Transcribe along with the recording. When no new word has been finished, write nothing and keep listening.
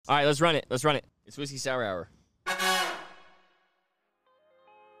All right, let's run it. Let's run it. It's Whiskey Sour Hour.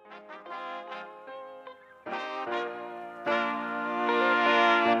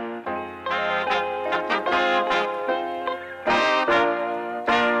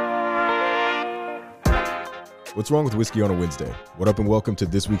 What's wrong with whiskey on a Wednesday? What up and welcome to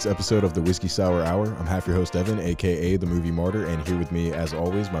this week's episode of the Whiskey Sour Hour. I'm half your host, Evan, aka the Movie Martyr, and here with me, as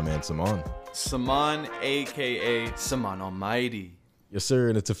always, my man, Saman. Saman, aka Saman Almighty. Yes, sir,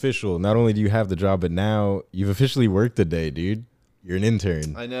 and it's official. Not only do you have the job, but now you've officially worked the day, dude. You're an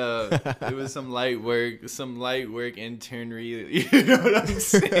intern. I know. It was some light work internery. You know what I'm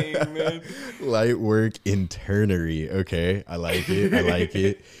saying, man? Light work internery. Okay, I like it. I like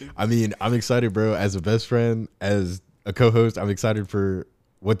it. I mean, I'm excited, bro. As a best friend, as a co-host, I'm excited for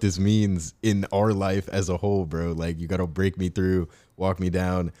what this means in our life as a whole, bro. Like, you got to break me through, walk me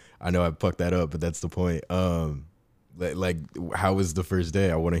down. I know I fucked that up, but that's the point. Like, how was the first day?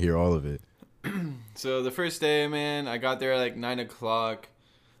 I want to hear all of it. So the first day, man, I got there at like 9 o'clock.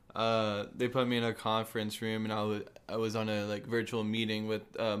 They put me in a conference room, and I was on a like virtual meeting with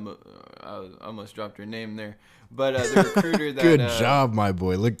I almost dropped her name there, but the recruiter that good job, my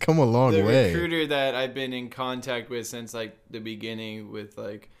boy. Look, come a long way. The recruiter that I've been in contact with since like the beginning, with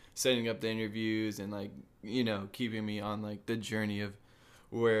like setting up the interviews and like keeping me on like the journey of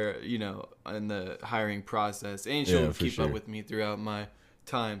where in the hiring process, and she'll keep up with me throughout my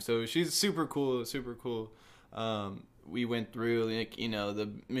time. So she's super cool. We went through like the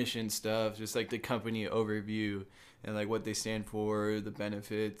mission stuff, just like the company overview and like what they stand for, the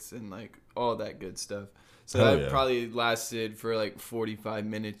benefits, and like all that good stuff. So that probably lasted for like 45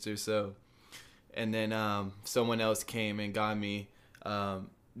 minutes or so, and then someone else came and got me.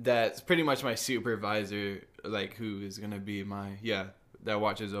 That's pretty much my supervisor, like who is gonna be that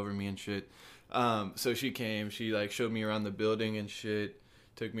watches over me and shit. So she came, she like showed me around the building and shit,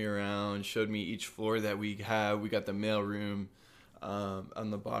 took me around, showed me each floor that we have. We got the mail room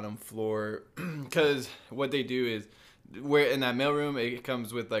on the bottom floor, because what they do is, where in that mail room, it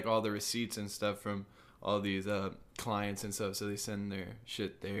comes with like all the receipts and stuff from all these clients and stuff, so they send their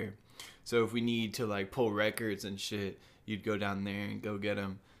shit there. So if we need to like pull records and shit, you'd go down there and go get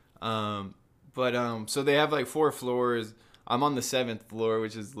them. So they have like 4 floors. I'm on the 7th floor,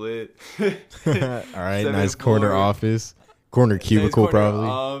 which is lit. All right, nice corner office. Corner cubicle, nice corner probably.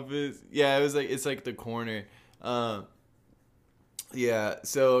 Office. Yeah, it's like the corner. Yeah,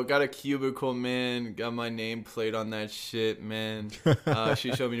 so got a cubicle, man. Got my name plate on that shit, man.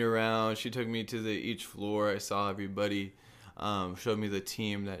 She showed me around. She took me to each floor. I saw everybody. Showed me the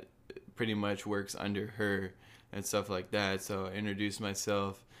team that pretty much works under her and stuff like that. So I introduced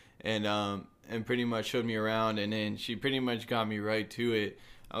myself and pretty much showed me around, and then she pretty much got me right to it.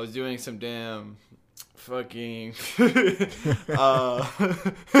 I was doing some damn fucking I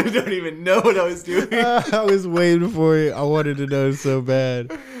don't even know what I was doing. I was waiting for it. I wanted to know so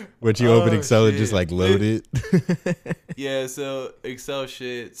bad. But you open Excel and just like load it. Yeah, so Excel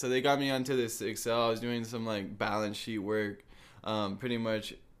shit. So they got me onto this Excel. I was doing some like balance sheet work, pretty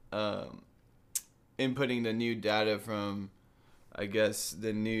much inputting the new data from, I guess,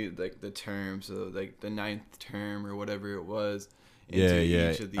 the new like the term, so like the 9th term or whatever it was.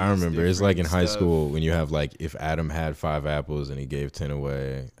 Yeah. I remember. It's like in high school when you have like, if Adam had 5 apples and he gave 10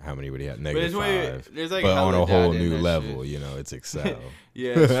 away, how many would he have? -5. There's like but on a whole new level, shit. It's Excel.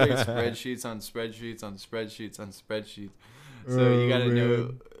 Yeah, straight spreadsheets on spreadsheets on spreadsheets on spreadsheets. So you gotta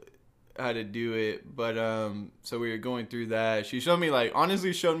know how to do it. But so we were going through that. She showed me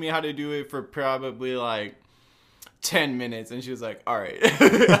honestly showed me how to do it for probably like 10 minutes, and she was like, all right.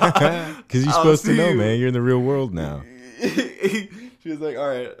 Because you're supposed to know, man. You're in the real world now. She was like, all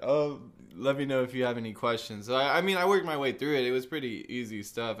right, let me know if you have any questions. So I mean, I worked my way through it. It was pretty easy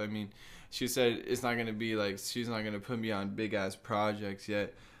stuff. I mean, she said it's not going to be like, she's not going to put me on big ass projects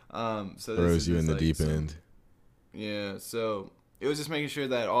yet. So throws you in the deep end. Yeah. So it was just making sure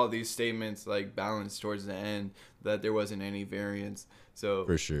that all these statements like balanced towards the end, that there wasn't any variance. So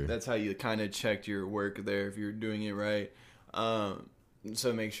for sure, that's how you kind of checked your work there, if you're doing it right.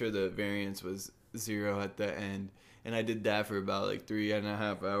 So make sure the variance was 0 at the end. And I did that for about like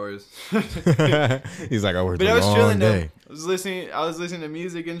 3.5 hours. He's like, I worked a long day. I was listening to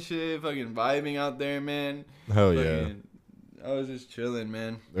music and shit, fucking vibing out there, man. Hell yeah. I was just chilling,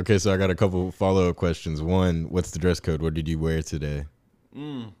 man. Okay, so I got a couple follow-up questions. One, what's the dress code? What did you wear today?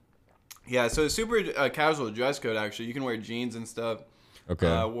 Yeah, so it's super casual dress code, actually. You can wear jeans and stuff. Okay.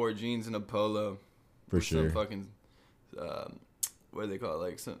 I wore jeans and a polo. For sure. Some fucking, what do they call it?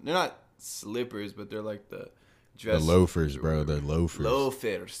 Like, they're not slippers, but they're like the The loafers, bro. The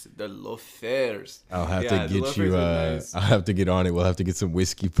loafers. The loafers. I'll have Yeah, to the get loafers you. are nice. I'll have to get on it. We'll have to get some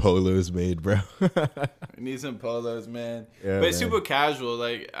whiskey polos made, bro. We need some polos, man. Yeah, but it's man. super casual.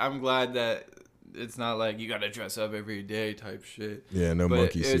 Like, I'm glad that it's not like you gotta dress up every day type shit. Yeah, no But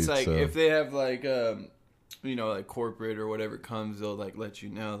monkey it's suits. like so. if they have like you know, like corporate or whatever comes, they'll like let you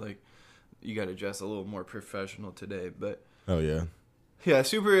know like you gotta dress a little more professional today. But Oh yeah. yeah,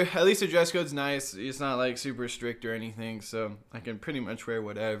 super. At least the dress code's nice. It's not like super strict or anything, so I can pretty much wear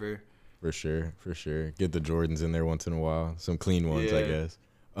whatever. For sure, for sure. Get the Jordans in there once in a while. Some clean ones, I Yeah. guess.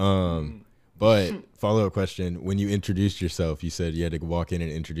 But follow-up question. When you introduced yourself, you said you had to walk in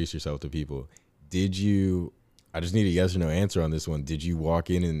and introduce yourself to people. Did you, I just need a yes or no answer on this one. Did you walk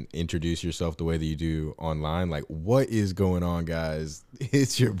in and introduce yourself the way that you do online? Like, what is going on, guys?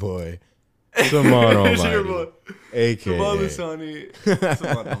 It's your boy, Saman It's your Almighty. boy. AKA. Saman Lasani.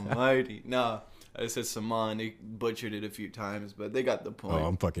 Saman Almighty. Nah, I said Saman. They butchered it a few times, but they got the Oh, point.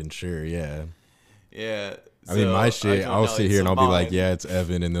 I'm fucking sure, yeah. Yeah. I mean, my So, shit, told I'll no, sit it's here and I'll be like, Saman. yeah, it's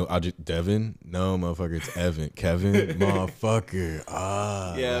Evan. And I'll just, Devin? No, motherfucker, it's Evan. Kevin? Motherfucker.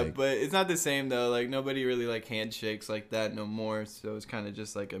 Ah. Yeah, like, but it's not the same though. Like nobody really like handshakes like that no more. So it's kind of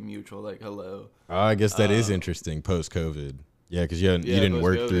just like a mutual like hello. I guess that is interesting post-COVID. Yeah, because you didn't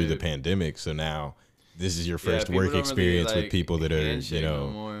work through the post-COVID. pandemic. So now this is your Yeah, first people work don't really, experience with like, people that are, handshake no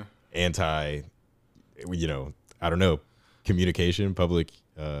more. anti, I don't know, communication, public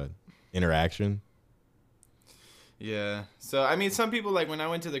interaction. Yeah. So I mean, some people like when I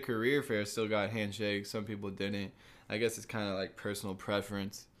went to the career fair still got handshakes. Some people didn't. I guess it's kind of like personal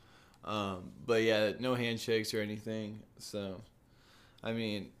preference. But yeah, no handshakes or anything. So, I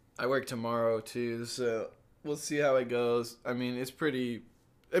mean, I work tomorrow too, so we'll see how it goes. I mean, it's pretty.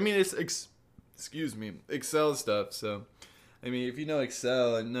 I mean, it's excuse me, Excel stuff. So, I mean, if you know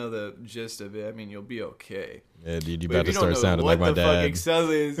Excel and know the gist of it, I mean, you'll be okay. Yeah, dude, you But about if to you don't start know sounding what like my the fuck dad. Excel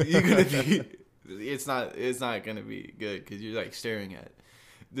is, you're gonna be. It's not gonna be good because you're like staring at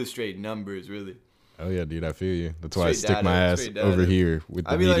the straight numbers, really. Oh yeah, dude, I feel you. That's why I Straight stick my data, ass straight data. over here with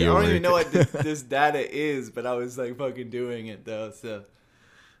the I mean, like, I media don't work. even know what this data is, but I was like fucking doing it though. So.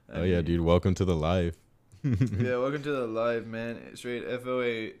 Oh yeah, dude, welcome to the life. Yeah, welcome to the live, man. Straight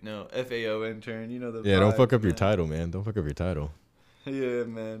FAO intern. You know the. Yeah, don't vibes, fuck up your man. title, man. Don't fuck up your title. Yeah,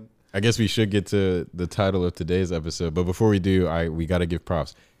 man. I guess we should get to the title of today's episode, but before we do, we got to give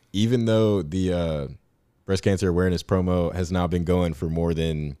props. Even though the breast cancer awareness promo has now been going for more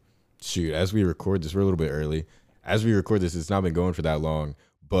than, as we record this, we're a little bit early. As we record this, it's not been going for that long,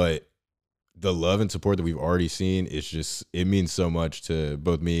 but the love and support that we've already seen is just, it means so much to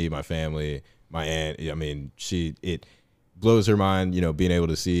both me, my family, my aunt. I mean, it blows her mind, being able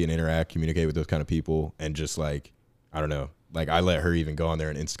to see and interact, communicate with those kind of people, and just like, I don't know. Like, I let her even go on there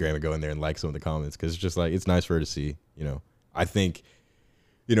on Instagram and go in there and like some of the comments because it's just like, it's nice for her to see, I think,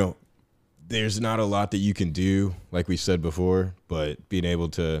 there's not a lot that you can do, like we said before, but being able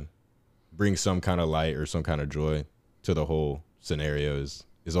to bring some kind of light or some kind of joy to the whole scenario is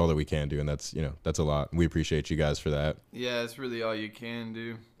all that we can do. And that's, that's a lot. We appreciate you guys for that. Yeah, it's really all you can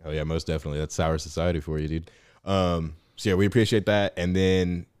do. Oh yeah, most definitely. That's Sour Society for you, dude. So yeah, we appreciate that. And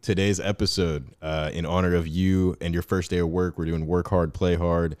then today's episode, in honor of you and your first day of work, we're doing Work Hard, Play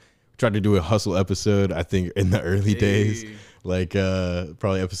Hard. We tried to do a hustle episode, I think, in the early days, Hey. like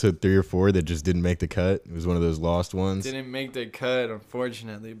probably episode 3 or 4 that just didn't make the cut. It was one of those lost ones. Didn't make the cut,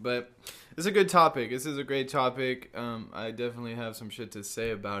 unfortunately, but it's a good topic. This is a great topic. I definitely have some shit to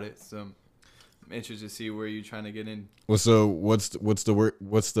say about it, so I'm interested to see where you're trying to get in. Well, so what's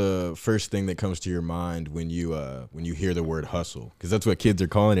the first thing that comes to your mind when you hear the word hustle? Because that's what kids are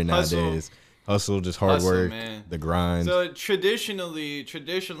calling it Hustle. nowadays. Hustle, just hard Hustle, work, man. the grind. So traditionally,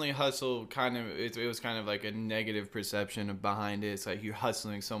 hustle it was kind of like a negative perception behind it. It's like you're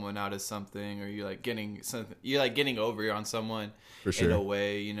hustling someone out of something, or you're like getting over on someone For sure. in a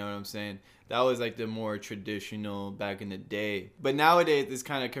way. You know what I'm saying? That was like the more traditional back in the day. But nowadays, it's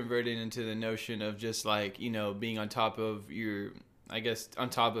kind of converted into the notion of just like being on top of on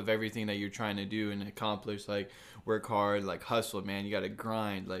top of everything that you're trying to do and accomplish, like work hard, like hustle, man. You got to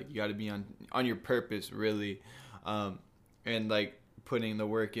grind, like you got to be on your purpose, really, and like putting the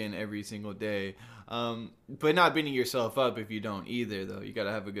work in every single day, but not beating yourself up if you don't either, though. You got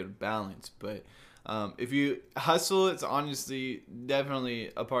to have a good balance. But if you hustle, it's honestly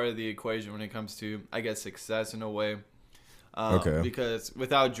definitely a part of the equation when it comes to, I guess, success in a way. Okay. Because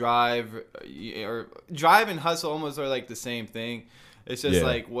without drive, or drive and hustle almost are like the same thing. It's just Yeah.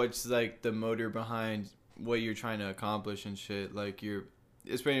 like what's like the motor behind what you're trying to accomplish and shit. Like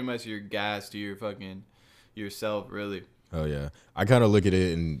it's pretty much your gas to your fucking yourself, really. Oh yeah, I kind of look at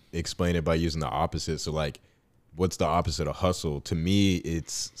it and explain it by using the opposite. So like, what's the opposite of hustle? To me,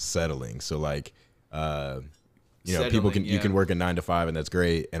 it's settling. So like, you know, people can, you can work a 9 to 5 and that's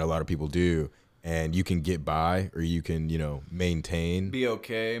great. And a lot of people do, and you can get by, or you can, you know, maintain, be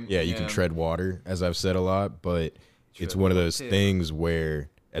okay. Yeah. You can tread water, as I've said a lot, but it's one of those things where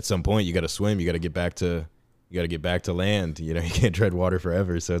at some point you got to swim, you got to get back to land. You know, you can't tread water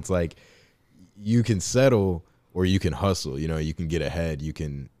forever. So it's like, you can settle or you can hustle, you know, you can get ahead. You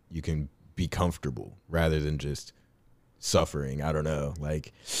can be comfortable rather than just suffering. I don't know.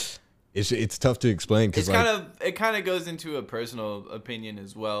 Like, it's tough to explain because like, it kind of goes into a personal opinion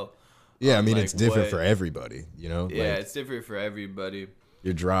as well. Yeah, I mean, like, it's different for everybody, you know? Yeah, like, it's different for everybody.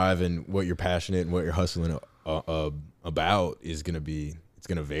 Your drive and what you're passionate and what you're hustling about is going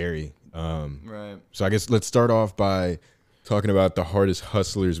to vary. Right. So I guess let's start off by talking about the hardest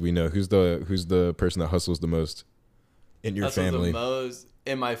hustlers we know. Who's the person that hustles the most in your family? The most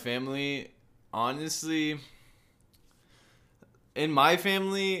in my family, honestly. In my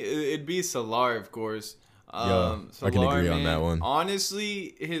family, it'd be Solar, of course. Yeah, Solar, I can agree on that one.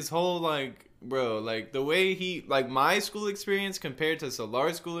 Honestly, his whole like, bro, like the way he, like my school experience compared to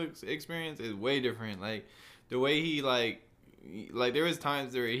Solar's school experience is way different. Like the way he like there was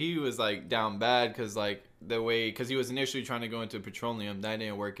times where he was like down bad because like because he was initially trying to go into petroleum, that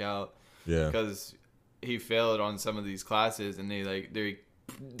didn't work out. Yeah, because he failed on some of these classes, and they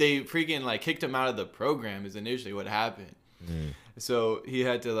freaking like kicked him out of the program is initially what happened. So he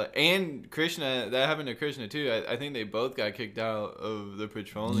had to like, and Krishna, that happened to Krishna too. I think they both got kicked out of the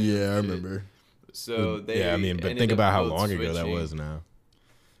petroleum. Yeah, I remember. So I mean, but think about how long ago that was now.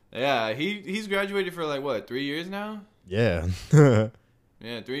 Yeah, he's graduated for like what, 3 years now? Yeah.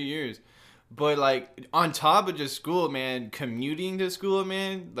 Yeah, 3 years. But like on top of just school, man, commuting to school,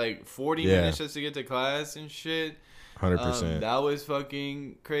 man, like 40 minutes just to get to class and shit. 100%. That was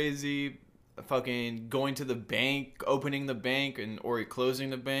fucking crazy. Fucking going to the bank, opening the bank, or closing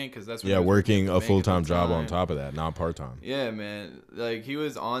the bank, because that's what working a full-time job on top of that, not part-time. Yeah, man, like he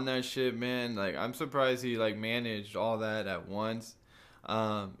was on that shit, man. Like I'm surprised he like managed all that at once.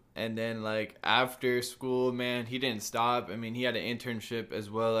 And then like after school, man, he didn't stop. I mean, he had an internship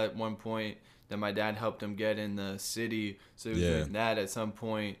as well at one point that my dad helped him get in the city, so he was doing that at some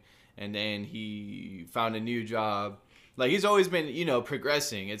point, and then he found a new job. Like, he's always been, you know,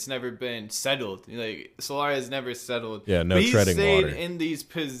 progressing. It's never been settled. Like, Solar has never settled. Yeah, no but treading water. He stayed in these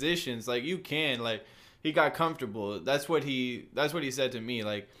positions. Like, you can. Like, he got comfortable. That's what he said to me.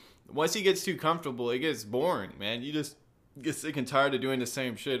 Like, once he gets too comfortable, it gets boring, man. You just get sick and tired of doing the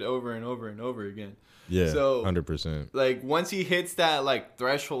same shit over and over and over again. Yeah, so 100%. Like, once he hits that, like,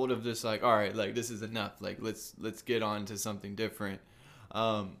 threshold of just, like, all right, like, this is enough. Like, let's get on to something different.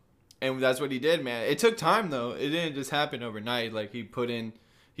 And that's what he did, man. It took time, though. It didn't just happen overnight. Like, he put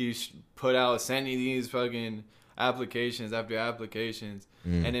out sending these fucking applications after applications.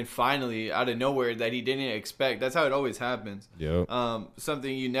 And then finally, out of nowhere, that he didn't expect. That's how it always happens. Yep.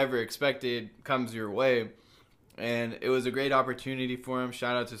 Something you never expected comes your way. And it was a great opportunity for him.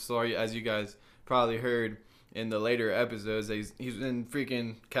 Shout out to Solar, as you guys probably heard in the later episodes. He's in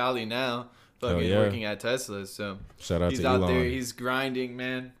freaking Cali now, fucking working at Tesla. So shout out to Elon. He's out there. He's grinding,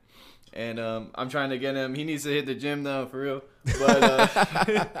 man. And I'm trying to get him. He needs to hit the gym though, for real. But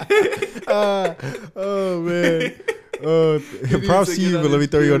oh man, props to you. But let me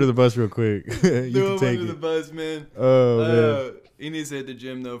throw you under the bus real quick. You can take under the bus, man. Oh man, he needs to hit the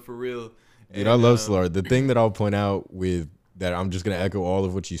gym though, for real. Dude, I love Solar. The thing that I'll point out with that, I'm just gonna echo all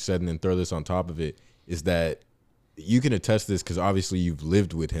of what you said and then throw this on top of it, is that you can attest this because obviously you've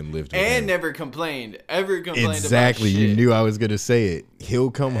lived with him, and never complained, ever complained. Exactly, about shit. You knew I was gonna say it. He'll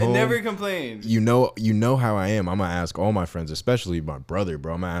come home. Never complained. You know how I am. I'm gonna ask all my friends, especially my brother,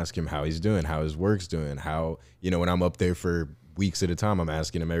 bro. I'm gonna ask him how he's doing, how his work's doing, how, you know, when I'm up there for weeks at a time, I'm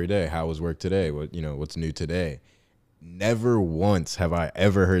asking him every day, how was work today? What, you know, what's new today? Never once have I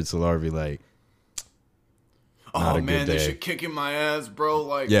ever heard Solar be like, oh man, they should kicking my ass, bro.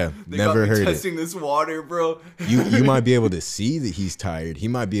 Like, yeah, they never got me heard testing this water, bro. You might be able to see that he's tired. He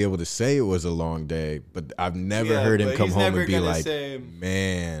might be able to say it was a long day, but I've never heard him come home and be like,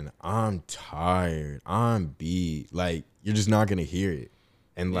 man, I'm tired. I'm beat. Like, you're just not gonna hear it.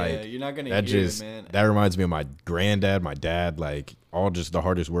 And like, you're not gonna hear it, man. That reminds me of my granddad, my dad, like all just the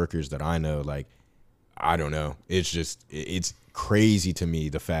hardest workers that I know. Like, I don't know. It's crazy to me,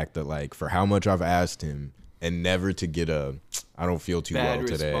 the fact that like for how much I've asked him and never to get I don't feel too well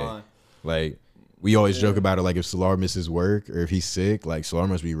today. Like, we always joke about it. Like, if Solar misses work or if he's sick, like Solar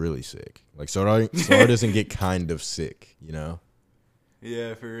must be really sick. Like Solar doesn't get kind of sick, you know?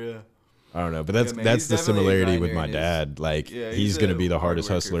 Yeah, for real. I don't know, but Yeah, man, that's he's the definitely a similarity with grinder my and his- dad. Like yeah, he's he's gonna a be the hard hardest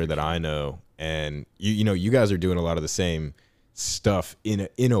worker hustler for that sure. I know, and you know you guys are doing a lot of the same stuff in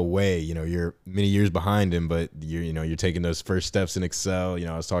a way. You know, you're many years behind him, but you're taking those first steps in Excel. You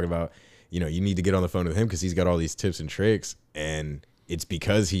know, I was talking about, you know, you need to get on the phone with him because he's got all these tips and tricks, and it's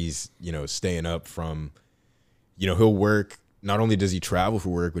because he's, you know, staying up from, you know, he'll work. Not only does he travel for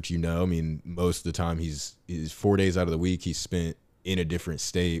work, which, you know, I mean, most of the time he's 4 days out of the week he's spent in a different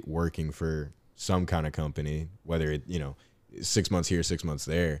state working for some kind of company, whether it, you know, 6 months here, 6 months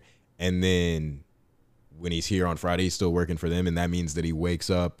there. And then when he's here on Friday, he's still working for them. And that means that he wakes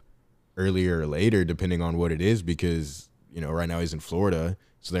up earlier or later, depending on what it is, because, you know, right now he's in Florida.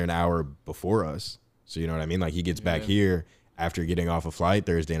 So they're an hour before us. So, you know what I mean? Like he gets back Yeah. here after getting off a flight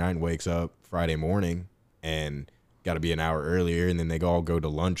Thursday night and wakes up Friday morning and got to be an hour earlier. And then they all go to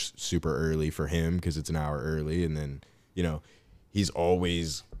lunch super early for him because it's an hour early. And then, you know, he's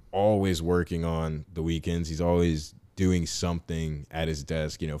always working on the weekends. He's always doing something at his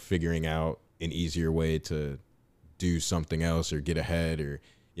desk, you know, figuring out an easier way to do something else or get ahead, or,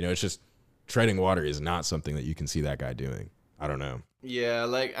 you know, it's just treading water is not something that you can see that guy doing. I don't know. Yeah,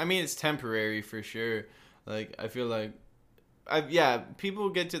 like I mean, it's temporary for sure. Like I feel like, people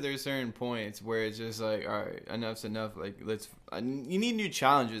get to their certain points where it's just like, all right, enough's enough. Like you need new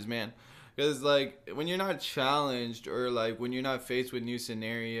challenges, man. Because like when you're not challenged, or like when you're not faced with new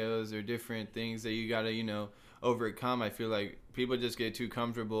scenarios or different things that you gotta, you know, overcome, I feel like people just get too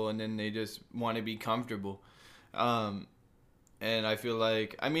comfortable and then they just want to be comfortable. And I feel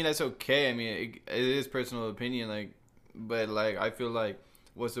like, I mean, that's okay. I mean, it is personal opinion, like, but like I feel like,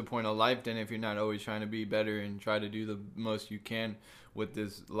 what's the point of life then if you're not always trying to be better and try to do the most you can with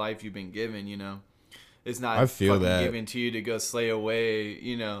this life you've been given? You know, it's not I feel fucking that. given to you to go slay away,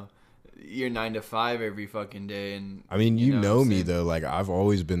 you know, your 9 to 5 every fucking day. And I mean, you what know I'm me saying? though, like I've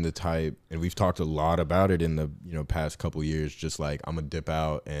always been the type, and we've talked a lot about it in the, you know, past couple years, just like I'm gonna dip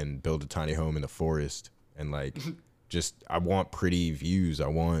out and build a tiny home in the forest and like just I want pretty views. I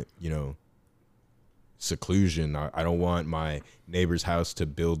want, you know, seclusion. I don't want my neighbor's house to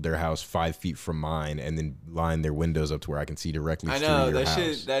build their house 5 feet from mine and then line their windows up to where I can see directly I through know your that house.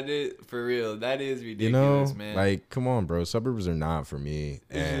 shit. That is for real. That is You know, ridiculous, man. like, come on, bro. Suburbs are not for me.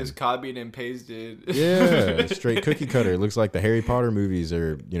 It's And just copied and pasted. yeah, straight cookie cutter. It looks like the Harry Potter movies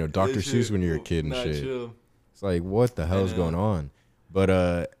or, you know, Dr. That shit Seuss when you're a kid and not shit. chill. It's like, what the hell is know. going on?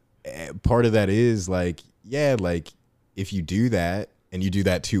 But part of that is like, yeah, like if you do that and you do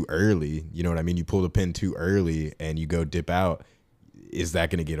that too early, you know what I mean? You pull the pin too early and you go dip out. Is that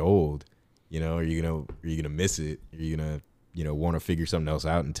going to get old? You know, are you gonna miss it? Are you gonna, you know, want to figure something else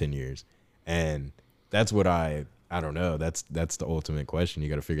out in 10 years? And that's what I don't know. That's the ultimate question. You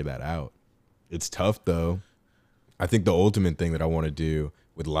got to figure that out. It's tough though. I think the ultimate thing that I want to do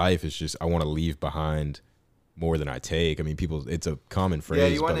with life is just I want to leave behind more than I take. I mean, people, it's a common phrase, Yeah,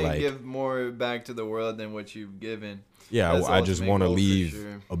 you want but to like, give more back to the world than what you've given. yeah, That's the I just ultimate want to goal for leave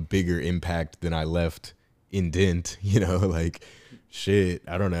sure. a bigger impact than I left in dent, you know, like shit,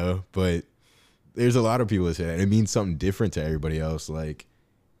 I don't know. But there's a lot of people that say that. It means something different to everybody else. Like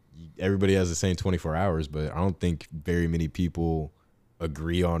everybody has the same 24 hours, but I don't think very many people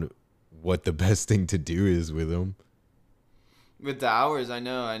agree on what the best thing to do is with them. With the hours, I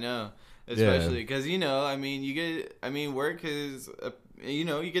know. Especially because, you know, I mean, work is, you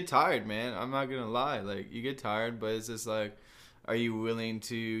know, you get tired, man. I'm not going to lie. Like, you get tired, but it's just like, are you willing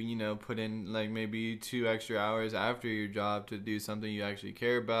to, you know, put in like maybe 2 extra hours after your job to do something you actually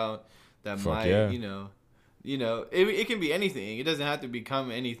care about that Fuck might, yeah. you know, it can be anything. It doesn't have to become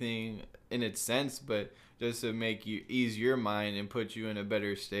anything in its sense, but just to make you ease your mind and put you in a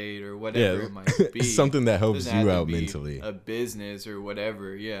better state or whatever it might be. Something that helps Doesn't have you to out be mentally. a business or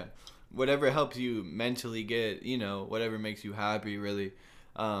whatever. Yeah, whatever helps you mentally get, you know, whatever makes you happy, really.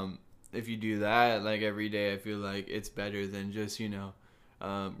 If you do that like every day, I feel like it's better than just, you know,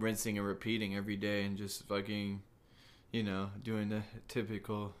 rinsing and repeating every day and just fucking, you know, doing the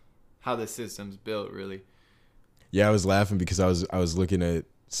typical how the system's built, really. Yeah, I was laughing because I was looking at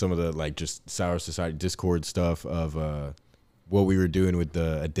some of the like just Sour Society Discord stuff of what we were doing with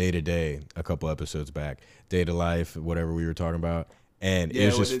the day to day a couple episodes back, day to life, whatever we were talking about, and Yeah, it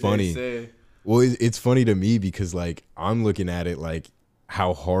was what just did they funny. say? Well, it's funny to me because like I'm looking at it like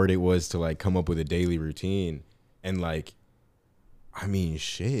how hard it was to like come up with a daily routine, and like, I mean,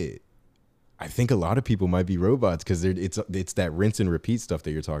 shit. I think a lot of people might be robots because it's that rinse and repeat stuff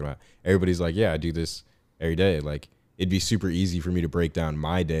that you're talking about. Everybody's like, yeah, I do this every day. Like it'd be super easy for me to break down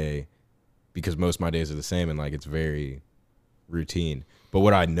my day because most of my days are the same and like it's very routine. But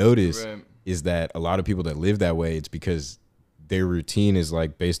what I noticed Right. is that a lot of people that live that way, it's because their routine is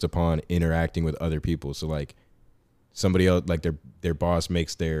like based upon interacting with other people. So like somebody else, like their boss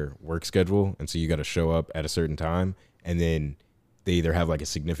makes their work schedule, and so you got to show up at a certain time, and then they either have like a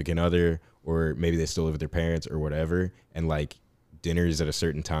significant other, or maybe they still live with their parents or whatever, and like dinner is at a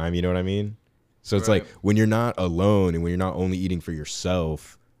certain time. You know what I mean? So it's Right. like when you're not alone and when you're not only eating for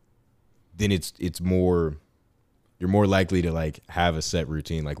yourself, then it's more, you're more likely to like have a set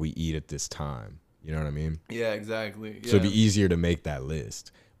routine, like we eat at this time. You know what I mean? Yeah, exactly. Yeah. So it'd be easier to make that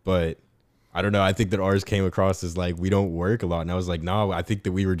list. But I don't know. I think that ours came across as like we don't work a lot. And I was like, no, I think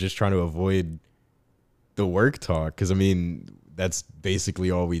that we were just trying to avoid the work talk. Cause I mean, that's basically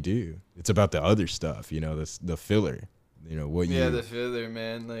all we do. It's about the other stuff, you know, the filler, you know, what yeah, you, the filler,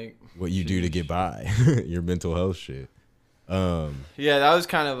 man. Like, what you do to get by, your mental health shit. yeah, that was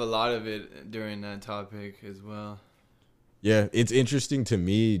kind of a lot of it during that topic as well. Yeah, it's interesting to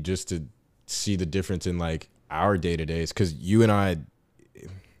me just to see the difference in like our day to days, because you and I,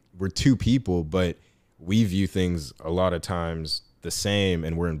 we're two people, but we view things a lot of times the same,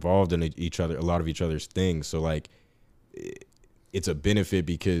 and we're involved in a lot of each other's things. So like, it's a benefit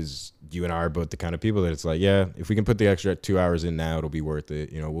because you and I are both the kind of people that it's like, yeah, if we can put the extra 2 hours in now, it'll be worth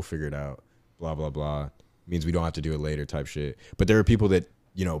it. You know, we'll figure it out. Blah blah blah. Means we don't have to do it later, type shit. But there are people that,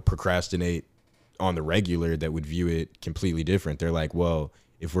 you know, procrastinate on the regular that would view it completely different. They're like, well,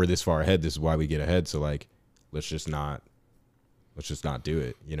 if we're this far ahead, this is why we get ahead. So like, let's just not do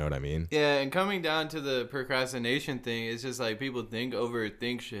it. You know what I mean? Yeah, and coming down to the procrastination thing, it's just like people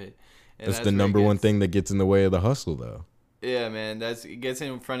overthink shit. And That's the where it number one gets- thing that gets in the way of the hustle, though. Yeah, man, it gets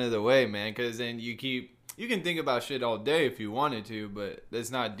in front of the way, man, because then you can think about shit all day if you wanted to, but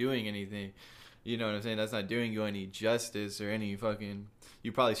that's not doing anything. You know what I'm saying? That's not doing you any justice or any fucking.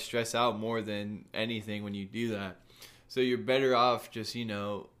 You probably stress out more than anything when you do that. So you're better off just, you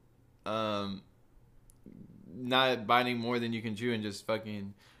know, not biting more than you can chew and just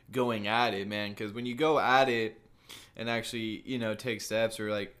fucking going at it, man. Because when you go at it and actually, you know, take steps or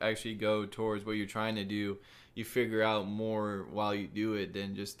like actually go towards what you're trying to do, you figure out more while you do it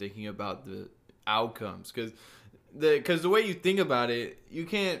than just thinking about the outcomes. Because the way you think about it, you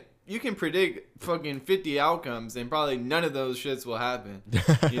can predict fucking 50 outcomes and probably none of those shits will happen.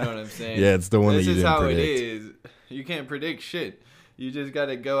 You know what I'm saying? Yeah, it's the one This that you is didn't how predict. it is. You can't predict shit. You just got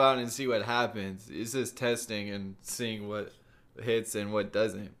to go out and see what happens. It's just testing and seeing what hits and what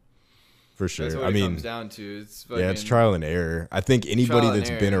doesn't. For sure. That's what I it mean, comes down to. It's fucking, yeah, it's trial and error. I think anybody Trial and that's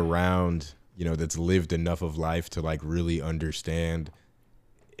been error. around, you know, that's lived enough of life to like really understand,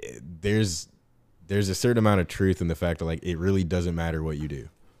 there's a certain amount of truth in the fact that like it really doesn't matter what you do.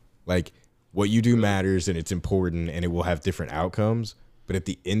 Like what you do matters and it's important and it will have different outcomes. But at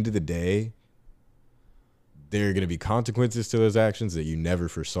the end of the day, there are going to be consequences to those actions that you never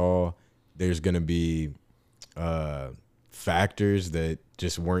foresaw. There's going to be factors that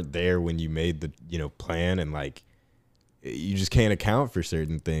just weren't there when you made the, you know, plan, and like you just can't account for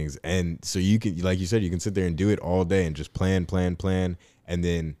certain things. And so you can, like you said, you can sit there and do it all day and just plan, and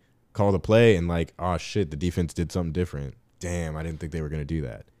then call the play and like, oh shit, the defense did something different. Damn, I didn't think they were going to do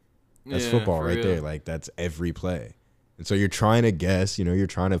that. That's Yeah, football for right real. there. Like that's every play. And so you're trying to guess, you know, you're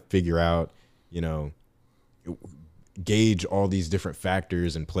trying to figure out, you know, gauge all these different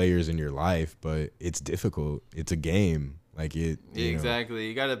factors and players in your life, but it's difficult. It's a game. Like it, Yeah, you know, exactly.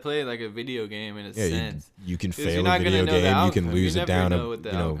 You got to play it like a video game in a yeah, sense. you can 'Cause fail you're a not gonna video know the game. You outcome. can lose you it down. never know what the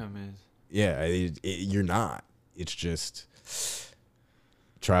you know, outcome is. yeah, you're not. It's just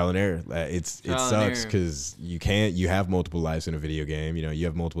trial and error. It Trial and sucks error. because you have multiple lives in a video game. You know, you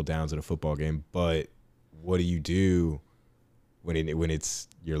have multiple downs in a football game. But what do you do when it's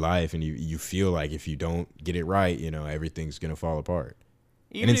your life and you feel like if you don't get it right, you know, everything's gonna fall apart.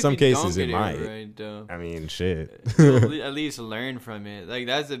 Even in if some you cases, don't it get might. right, though, I mean, shit. you'll at least learn from it. Like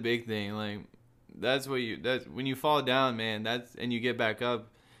that's the big thing. Like that's when you fall down, man. And you get back up,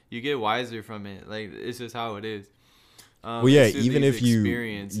 you get wiser from it. Like it's just how it is. Well, yeah, it's through even these if you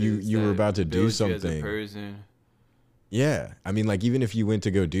experiences were that about to do builds you as a something. person. Yeah. I mean, like, even if you went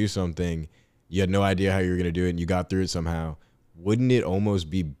to go do something, you had no idea how you were going to do it and you got through it somehow, wouldn't it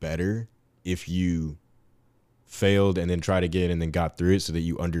almost be better if you failed and then tried again and then got through it so that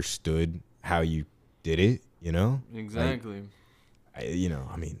you understood how you did it, you know? Exactly. You know,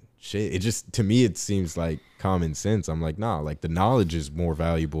 I mean, shit. It just, to me, it seems like common sense. I'm like, nah, like, the knowledge is more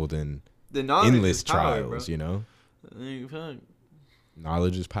valuable than The knowledge endless is power, trials, bro. you know? Like, fuck.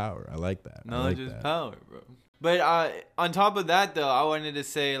 Knowledge is power. I like that. Knowledge I like is that. power, bro. But on top of that, though, I wanted to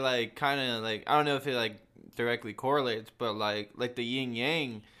say, like, kind of, like, I don't know if it, like, directly correlates, but, like the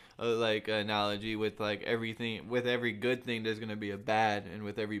yin-yang, like, analogy with, like, everything, with every good thing, there's going to be a bad, and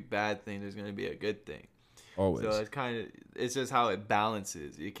with every bad thing, there's going to be a good thing. Always. So it's just how it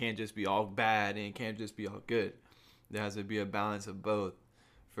balances. It can't just be all bad and it can't just be all good. There has to be a balance of both.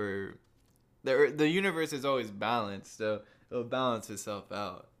 For the universe is always balanced, so it'll balance itself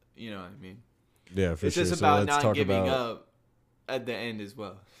out. You know what I mean? Yeah, for it's sure. just So about let's not talk giving about up at the end as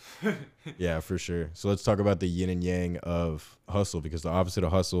well. yeah, for sure. So let's talk about the yin and yang of hustle, because the opposite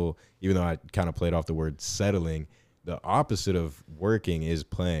of hustle, even though I kind of played off the word settling, the opposite of working is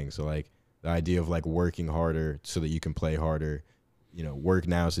playing. So like the idea of like working harder so that you can play harder, you know, work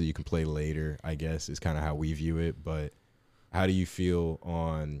now so that you can play later, I guess is kind of how we view it. But how do you feel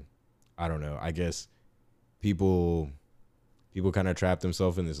on, I don't know, I guess people kind of trap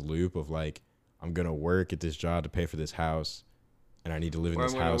themselves in this loop of like, I'm going to work at this job to pay for this house, and I need to live in Or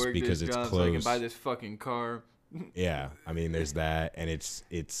this I'm gonna house work because this it's job close. so I can buy this fucking car. Yeah, I mean, there's that, and it's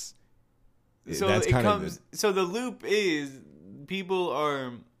So that's it kind comes. of So the loop is people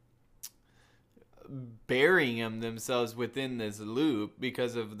are burying themselves within this loop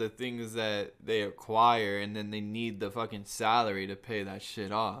because of the things that they acquire, and then they need the fucking salary to pay that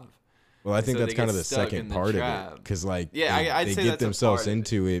shit off. well, I think so that's they kind get of the stuck in second the part of trap. it, because like Yeah, I'd they say get that's a themselves part of it.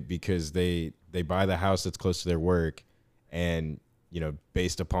 into it because they buy the house that's close to their work, and you know,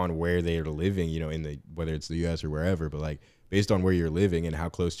 based upon where they are living, you know, in the whether it's the U.S. or wherever, but like based on where you're living and how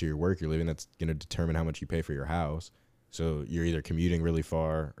close to your work you're living, that's going to determine how much you pay for your house. So you're either commuting really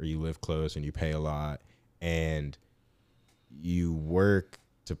far or you live close and you pay a lot, and you work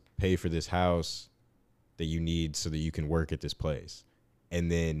to pay for this house that you need so that you can work at this place. And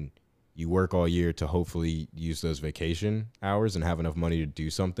then you work all year to hopefully use those vacation hours and have enough money to do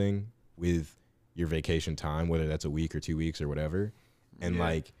something with your vacation time, whether that's a week or 2 weeks or whatever. And Yeah.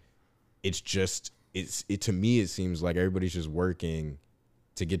 like, it's just, to me, it seems like everybody's just working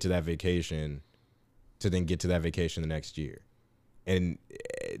to get to that vacation to then get to that vacation the next year. And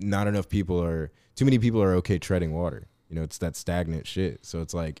not enough people too many people are okay treading water. You know, it's that stagnant shit. So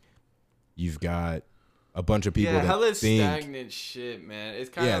it's like, you've got a bunch of people Yeah, that hella think, stagnant shit, man. It's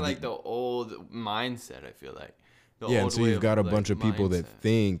kind of Yeah, like the old mindset. I feel like. The yeah, and old so way you've of, got a like, bunch of people that mindset.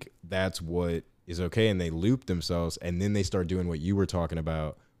 think that's what is okay, and they loop themselves, and then they start doing what you were talking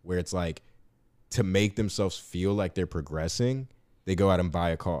about, where it's like, to make themselves feel like they're progressing, they go out and buy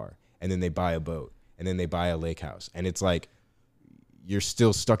a car, and then they buy a boat, and then they buy a lake house. And it's like, you're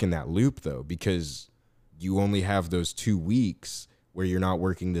still stuck in that loop though, because you only have those 2 weeks where you're not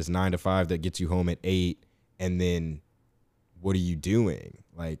working this 9 to 5 that gets you home at 8. And then what are you doing?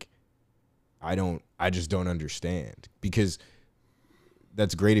 Like, I just don't understand, because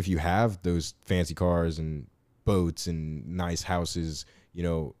that's great if you have those fancy cars and boats and nice houses, you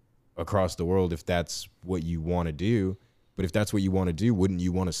know, across the world, if that's what you want to do. But if that's what you want to do, wouldn't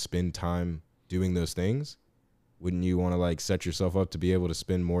you want to spend time doing those things? Wouldn't you want to like set yourself up to be able to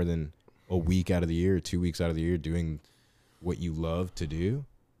spend more than a week out of the year, 2 weeks out of the year doing what you love to do?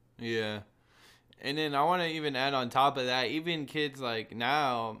 Yeah. And then I want to even add on top of that, even kids like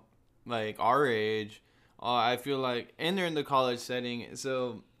now, like our age, I feel like, and they're in the college setting.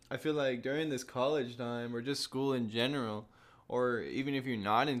 So I feel like during this college time or just school in general, or even if you're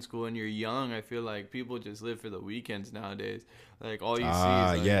not in school and you're young, I feel like people just live for the weekends nowadays. Like all you see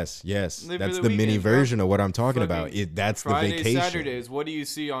is like, Yes. live That's for the the mini weekends, bro. version of what I'm talking about. Fucking That's Fridays, the vacation. Saturdays, what do you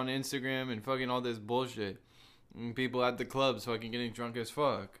see on Instagram and fucking all this bullshit? And people at the clubs fucking getting drunk as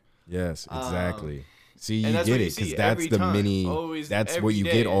fuck. Yes, exactly. See, and you that's get what you it, because see that's every the time. mini. Always, That's every what you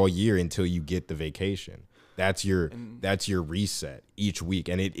day. get all year until you get the vacation. That's your And- that's your reset each week,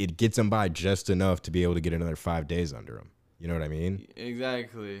 and it gets them by just enough to be able to get another 5 days under them. You know what I mean?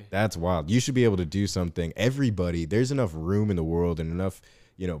 Exactly. That's wild. You should be able to do something. Everybody, there's enough room in the world and enough,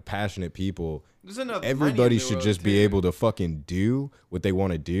 you know, passionate people. There's enough. Everybody money in the should world, just be too. able to fucking do what they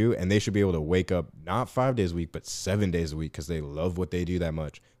want to do, and they should be able to wake up not 5 days a week, but 7 days a week because they love what they do that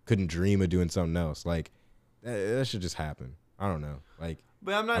much. Couldn't dream of doing something else. Like, that should just happen. I don't know. Like,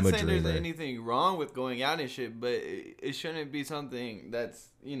 But I'm not I'm a saying there's dreamer. anything wrong with going out and shit, but it shouldn't be something that's,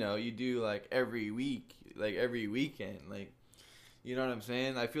 you know, you do like every week, like every weekend. Like, you know what I'm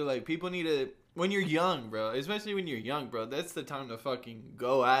saying? I feel like people need to, when you're young, bro, especially when you're young, bro, that's the time to fucking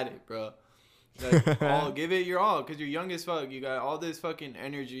go at it, bro. Like, give it your all, because you're young as fuck. You got all this fucking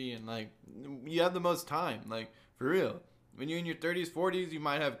energy, and like, you have the most time. Like, for real. When you're in your 30s, 40s, you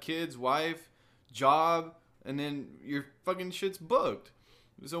might have kids, wife, job, and then your fucking shit's booked.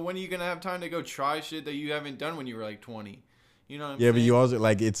 So when are you gonna have time to go try shit that you haven't done when you were like 20? You know what I'm yeah, saying? but you also,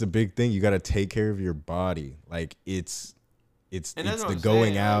 like, it's a big thing. You got to take care of your body. Like, it's And that's the what I'm going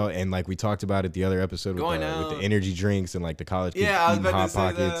saying, out, like, and like we talked about it the other episode with Going with out. the energy drinks and like the college kids Yeah, I was eating about to hot say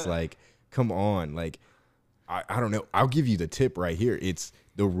pockets. that. Like, come on, like I don't know. I'll give you the tip right here. It's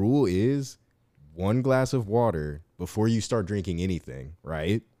the rule is one glass of water before you start drinking anything,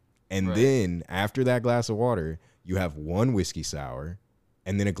 right? And Right. then after that glass of water, you have one whiskey sour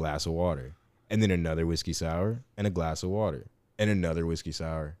and then a glass of water. And then another whiskey sour and a glass of water. And another whiskey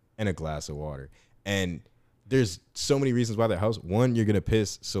sour and a glass of water. And there's so many reasons why that helps. One, you're going to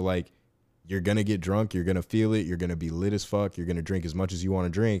piss. So, like, you're going to get drunk. You're going to feel it. You're going to be lit as fuck. You're going to drink as much as you want to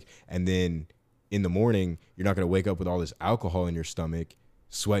drink. And then in the morning, you're not going to wake up with all this alcohol in your stomach,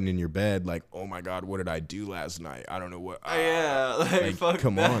 sweating in your bed like, oh, my God, what did I do last night? I don't know what. Yeah, like fuck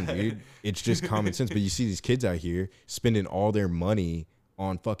come that. on, dude. It's just common sense. But you see these kids out here spending all their money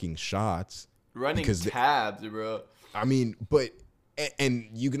on fucking shots. Running because tabs, bro. I mean, but and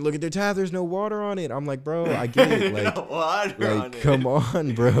you can look at their tab. There's no water on it. I'm like, bro, I get it. Like, No water on it. come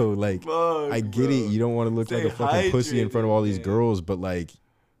on, bro. Like, Fuck, I get bro. it. You don't want to look Stay like a fucking pussy in front of all these hydrated, girls, but like,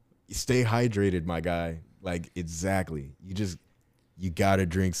 stay hydrated, my guy. Like, exactly. You gotta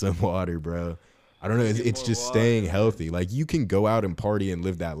drink some water, bro. I don't know. It's Get more just water, staying man. healthy. Like, you can go out and party and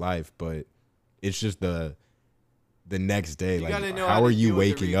live that life, but it's just the next day. You Like, gotta know how how are to you deal with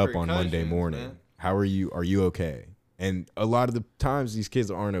the waking up on Monday repercussions, morning? man. How are you? Are you okay? And a lot of the times, these kids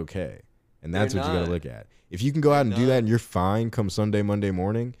aren't okay, and that's They're what you gotta not. look at. If you can go out and do not. that and you're fine come Sunday, Monday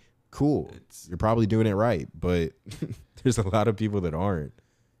morning, cool. It's- You're probably doing it right. But there's a lot of people that aren't.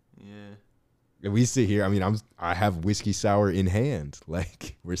 Yeah. And we sit here. I mean, I have whiskey sour in hand.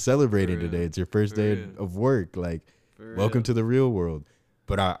 Like, we're celebrating For real. today. It's your first For day real. of work. Like, For welcome real. to the real world.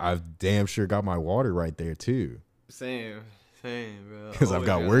 But I've damn sure got my water right there too. Same, bro. 'Cause I've Always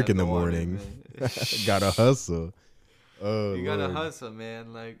got gotta work have in the water, morning. man. Gotta hustle. Oh, You gotta Lord. hustle,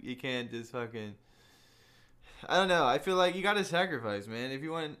 man. Like, you can't just fucking. I don't know. I feel like you gotta sacrifice, man. If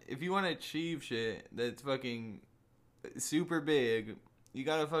you want to achieve shit that's fucking super big, you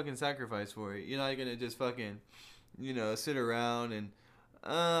gotta fucking sacrifice for it. You're not gonna just fucking, sit around and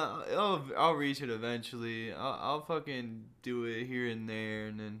I'll reach it eventually. I'll fucking do it here and there,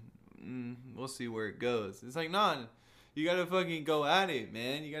 and then we'll see where it goes. It's like, nah. You gotta fucking go at it,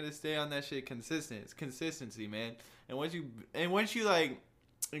 man. You gotta stay on that shit consistent. It's consistency, man. And once you like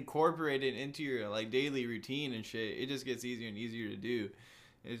incorporate it into your like daily routine and shit, it just gets easier and easier to do.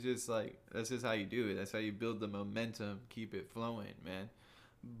 It's just like, that's just how you do it. That's how you build the momentum, keep it flowing, man.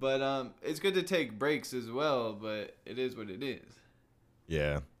 But it's good to take breaks as well, but it is what it is.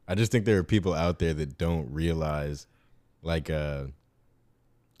 Yeah. I just think there are people out there that don't realize, like,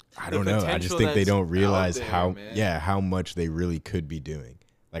 I don't know. I just potential think they that's don't realize out there, man. how much they really could be doing.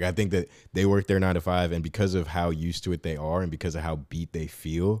 Like, I think that they work their 9 to 5, and because of how used to it they are, and because of how beat they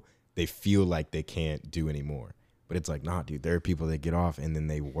feel like they can't do anymore. But it's like, nah, dude, there are people that get off and then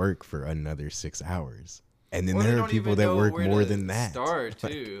they work for another 6 hours. And then Or they there are don't people even that know work where more to than that. Start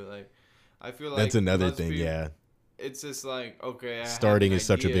Like, too. Like, I feel like that's another most thing, people- yeah. It's just like, okay, I have Starting an is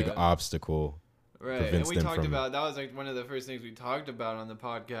such a big idea. obstacle. Right, and prevents we them talked from- about, that was like one of the first things we talked about on the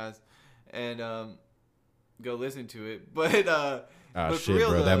podcast, and go listen to it. But Ah, but for shit, real,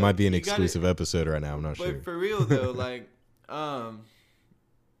 bro. though, That might be an you gotta- exclusive episode right now. I'm not but sure. for real though, like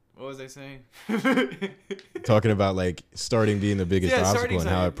what was I saying? Talking about, like, starting being the biggest obstacle and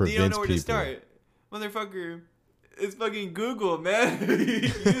how it something. You don't prevents know where people. to start, motherfucker. It's fucking Google, man.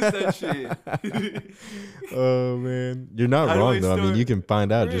 Use that shit. Oh, man. You're not How do I wrong, though. I mean, start? you can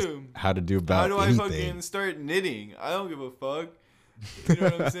find out just True. how to do How about do I anything. fucking start knitting? I don't give a fuck. You know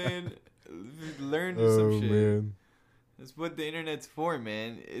what I'm saying? Learn Oh, some shit. man. That's what the internet's for,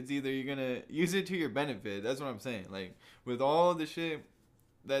 man. It's either you're gonna use it to your benefit. That's what I'm saying. Like, with all the shit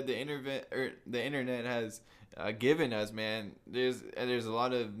that the internet has given us, man, there's a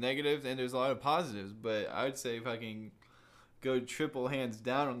lot of negatives and there's a lot of positives. But I would say fucking go triple hands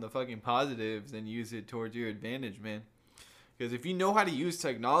down on the fucking positives and use it towards your advantage, man. Because if you know how to use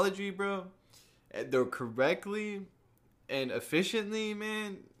technology, bro, though correctly and efficiently,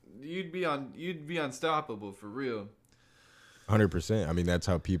 man, you'd be unstoppable for real. 100%. I mean, that's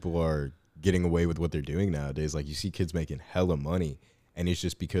how people are getting away with what they're doing nowadays. Like, you see kids making hella money, and it's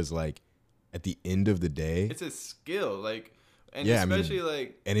just because, like, at the end of the day, It's a skill, like, and Yeah, I mean, especially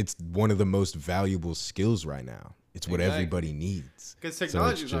like, and it's one of the most valuable skills right now. It's what Exactly. everybody needs. because So it's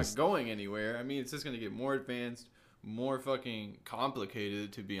technology is just- not going anywhere. I mean, it's just gonna get more advanced, more fucking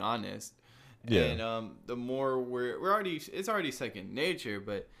complicated, to be honest. Yeah. And the more it's already second nature,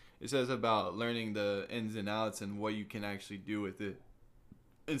 but it's just about learning the ins and outs and what you can actually do with it,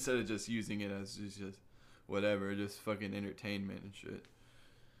 instead of just using it as just whatever, just fucking entertainment and shit.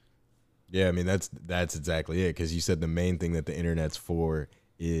 Yeah, I mean, that's exactly it. Because you said the main thing that the internet's for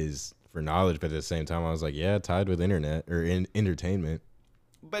is for knowledge, but at the same time, I was like, yeah, tied with internet or in entertainment.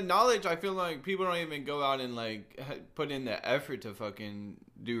 But knowledge, I feel like people don't even go out and like put in the effort to fucking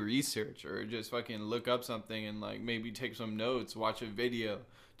do research or just fucking look up something and like maybe take some notes, watch a video,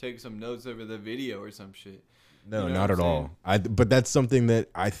 take some notes over the video or some shit. No, You know not what at I'm all. But that's something that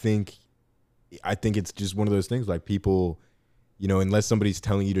I think it's just one of those things like people, you know, unless somebody's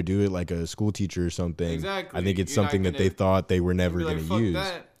telling you to do it like a school teacher or something. Exactly. I think it's You're not something that they gonna thought they were be never like, going to fuck use.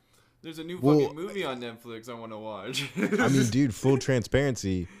 that. There's a new Well, fucking movie on Netflix I want to watch. I mean, dude, full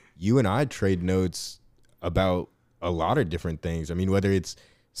transparency, you and I trade notes about a lot of different things. I mean, whether it's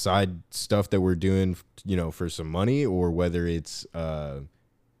side stuff that we're doing, you know, for some money, or whether it's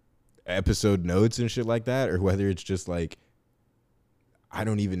episode notes and shit like that, or whether it's just like, I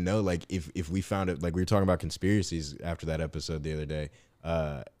don't even know. Like if we found it, like we were talking about conspiracies after that episode the other day,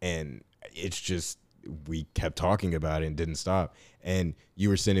 and it's just, we kept talking about it and didn't stop. And you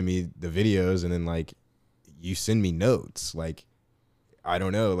were sending me the videos, and then like you send me notes. Like, I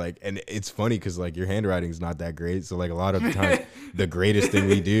don't know, like, and it's funny because like your handwriting's not that great. So like a lot of the times the greatest thing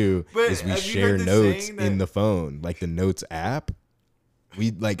we do is we have you share heard the notes saying in that- the phone, like the notes app. We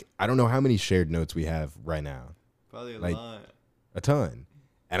like, I don't know how many shared notes we have right now. Probably a like, lot. A ton.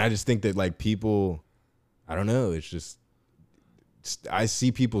 And I just think that like people, I don't know, it's just, I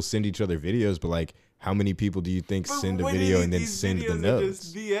see people send each other videos, but like how many people do you think But send a what video is and then these send the videos are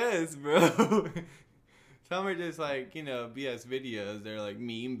notes? just BS, bro. Some are just like, you know, BS videos. They're like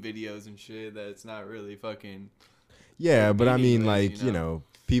meme videos and shit that's not really fucking. Yeah, but I mean, meaningless, like, you know,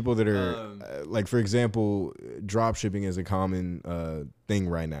 people that are like, for example, drop shipping is a common thing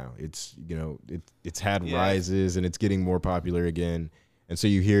right now. It's, you know, it's had Yeah. rises and it's getting more popular again. And so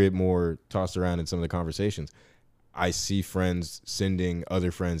you hear it more tossed around in some of the conversations. I see friends sending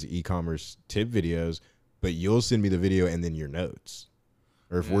other friends e-commerce tip videos, but you'll send me the video and then your notes.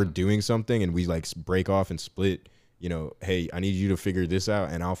 Or if we're doing something and we like break off and split, you know, hey, I need you to figure this out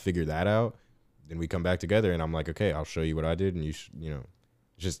and I'll figure that out. Then we come back together and I'm like, okay, I'll show you what I did. And you know,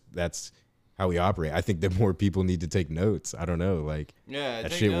 just that's how we operate. I think that more people need to take notes. I don't know. Like, Yeah,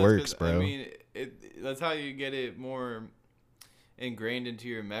 that take shit notes, works, 'cause, bro. I mean, that's how you get it more ingrained into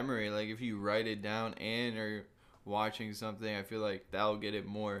your memory. Like if you write it down and or watching something, I feel like that'll get it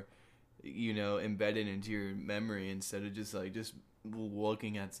more, you know, embedded into your memory instead of just like just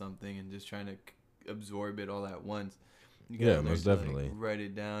looking at something and just trying to absorb it all at once. You Yeah, gotta learn most to, like, definitely. write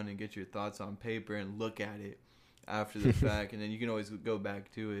it down and get your thoughts on paper and look at it after the fact, and then you can always go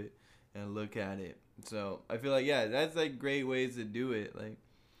back to it and look at it. So I feel like, yeah, that's like great ways to do it. Like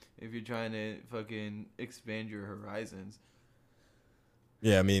if you're trying to fucking expand your horizons.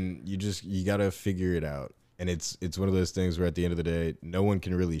 yeah, I mean, you got to figure it out. And it's one of those things where at the end of the day, no one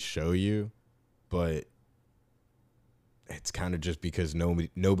can really show you, but it's kind of just because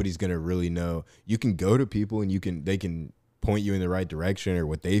nobody's going to really know. You can go to people and they can point you in the right direction or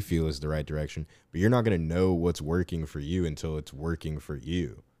what they feel is the right direction, but you're not going to know what's working for you until it's working for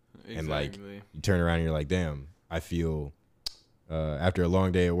you. Exactly. And like you turn around and you're like, damn, I feel after a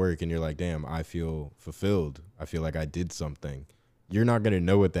long day at work, and you're like, damn, I feel fulfilled. I feel like I did something. You're not going to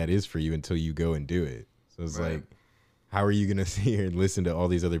know what that is for you until you go and do it. So it's Right. like, how are you going to sit here and listen to all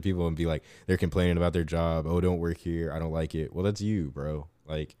these other people and be like, they're complaining about their job. Oh, don't work here. I don't like it. Well, that's you, bro.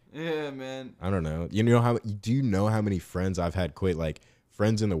 Like, Yeah, man. I don't know. Do you know how many friends I've had quit? Like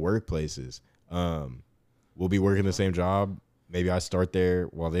friends in the workplaces. We'll be working the same job. Maybe I start there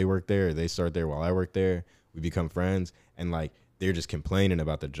while they work there, or they start there while I work there. We become friends, and like they're just complaining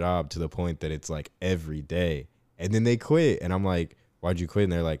about the job to the point that it's like every day. And then they quit, and I'm like, why'd you quit?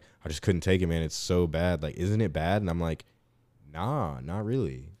 And they're like, I just couldn't take it, man. It's so bad. Like, isn't it bad? And I'm like, nah, not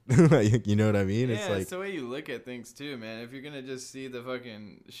really. Like, you know what I mean? Yeah, It's like, it's the way you look at things too, man. If you're gonna just see the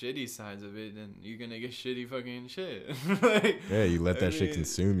fucking shitty sides of it, then you're gonna get shitty fucking shit. Like, yeah, you let I that shit mean,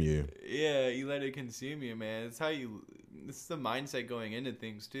 consume you. Yeah, you let it consume you, man. It's how you. It's the mindset going into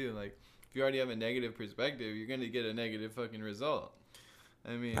things too. Like, if you already have a negative perspective, you're gonna get a negative fucking result.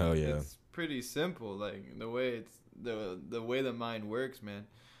 I mean, Oh, yeah. it's pretty simple. Like the way it's the way the mind works, man.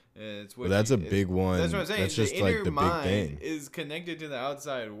 It's what Well, that's a big one. That's what I'm saying. That's The just like inner the big mind thing. is connected to the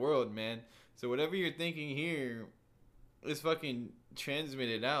outside world, man. So whatever you're thinking here is fucking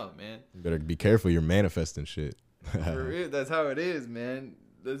transmitted out, man. You better be careful. You're manifesting shit. For real, that's how it is, man.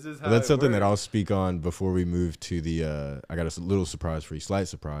 This is how. Well, that's it something that works. I'll speak on before we move to the. I got a little surprise for you, slight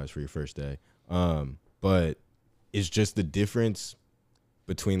surprise for your first day. But it's just the difference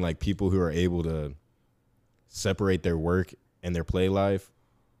between like people who are able to separate their work and their play life,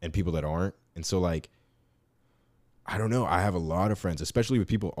 and people that aren't. And so like, I don't know. I have a lot of friends, especially with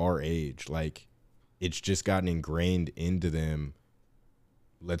people our age. Like, it's just gotten ingrained into them.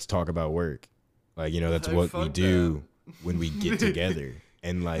 Let's talk about work. Like, you know, that's Like, what we fuck do them. when we get together.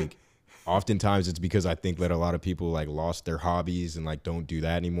 And like oftentimes it's because I think that a lot of people like lost their hobbies and like don't do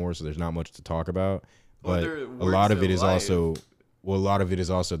that anymore, so there's not much to talk about. But a lot of it is also a lot of it is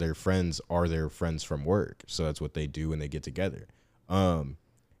also their friends are their friends from work, so that's what they do when they get together. And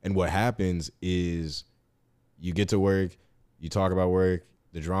what happens is you get to work, you talk about work,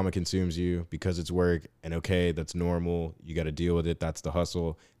 the drama consumes you because it's work, and okay, that's normal. You got to deal with it. That's the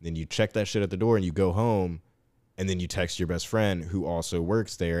hustle. And then you check that shit at the door and you go home, and then you text your best friend who also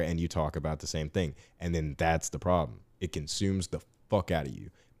works there and you talk about the same thing. And then that's the problem. It consumes the fuck out of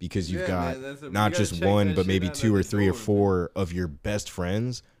you because you've got not just one, but maybe two or three or four of your best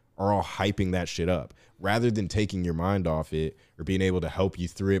friends are all hyping that shit up rather than taking your mind off it or being able to help you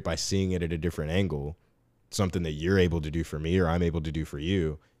through it by seeing it at a different angle. Something that you're able to do for me or I'm able to do for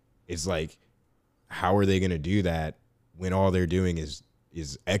you. It's like, how are they going to do that when all they're doing is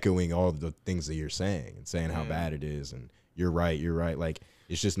echoing all the things that you're saying and saying how bad it is and you're right. Like,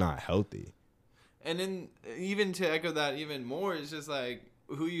 it's just not healthy. And then even to echo that even more, it's just like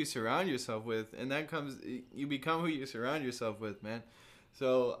who you surround yourself with, and that comes, you become who you surround yourself with, man.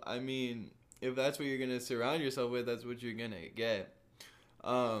 So I mean, if that's what you're gonna surround yourself with, that's what you're gonna get.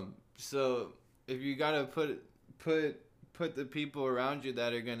 So if you gotta put the people around you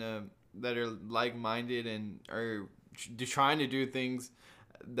that are like-minded and are trying to do things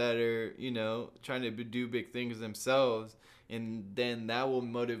that are, you know, trying to do big things themselves, and then that will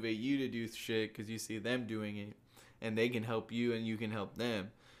motivate you to do shit because you see them doing it, and they can help you and you can help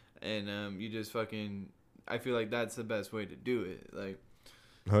them, and you just fucking, I feel like that's the best way to do it. Like,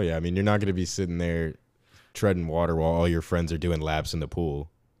 oh yeah, I mean, you're not gonna be sitting there treading water while all your friends are doing laps in the pool.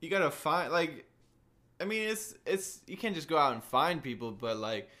 You gotta find, like, I mean, it's you can't just go out and find people, but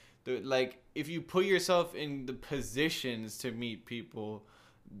like if you put yourself in the positions to meet people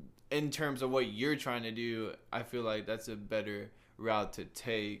in terms of what you're trying to do, I feel like that's a better route to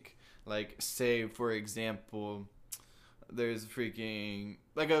take. Like, say for example, there's freaking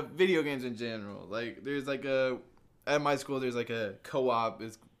like a video games in general. Like, there's like at my school there's like a co-op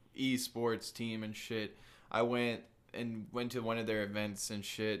esports team and shit. I went to one of their events and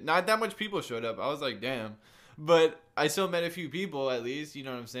shit. Not that much people showed up. I was like, damn. But I still met a few people at least, you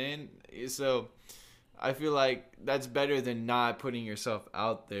know what I'm saying? So I feel like that's better than not putting yourself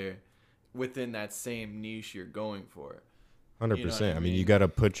out there within that same niche you're going for. 100%. You know I mean, you got to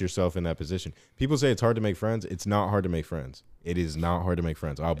put yourself in that position. People say it's hard to make friends. It's not hard to make friends. It is not hard to make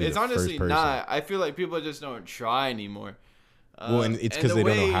friends. I'll be the first person. It's honestly not. I feel like people just don't try anymore. Well, and it's because they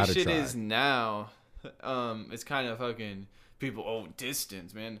don't know how to try. The way shit is now, it's kind of fucking people,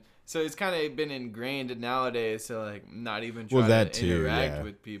 distance, man. So it's kind of been ingrained nowadays to like not even try to interact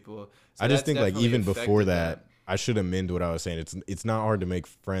with people. So I just think like even before that, I should amend what I was saying. It's not hard to make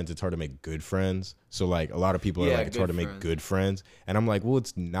friends. It's hard to make good friends. So like a lot of people are like, it's hard to make good friends. And I'm like, well,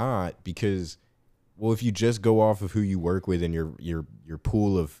 it's not, because, well, if you just go off of who you work with and your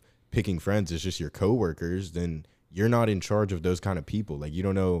pool of picking friends is just your coworkers, then you're not in charge of those kind of people. Like, you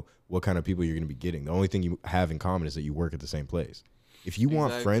don't know what kind of people you're going to be getting. The only thing you have in common is that you work at the same place. If you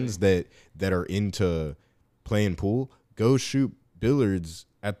want friends that are into playing pool, go shoot billiards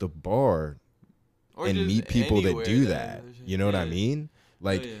at the bar and meet people that do that. You know what I mean?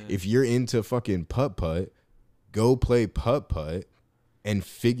 Like, if you're into fucking putt-putt, go play putt-putt and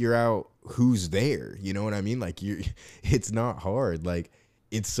figure out who's there. You know what I mean? Like, it's not hard. Like,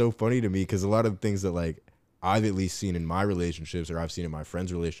 it's so funny to me because a lot of the things that, like, I've at least seen in my relationships, or I've seen in my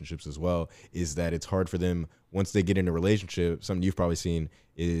friends' relationships as well, is that it's hard for them once they get into a relationship. Something you've probably seen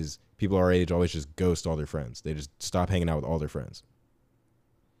is people our age always just ghost all their friends. They just stop hanging out with all their friends.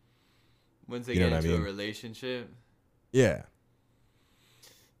 Once they get into a relationship? Yeah.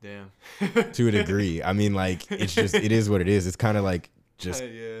 Damn. To a degree. I mean, like, it is what it is. It's kind of like just,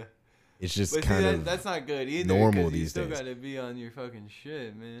 yeah. It's just kind of that's not good either. Normal these days. You still got to be on your fucking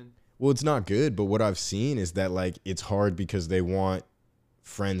shit, man. Well, it's not good, but what I've seen is that, like, it's hard because they want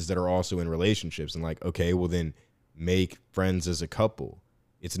friends that are also in relationships. And, like, okay, well, then make friends as a couple.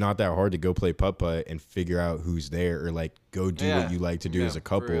 It's not that hard to go play putt-putt and figure out who's there, or, like, go do what you like to do as a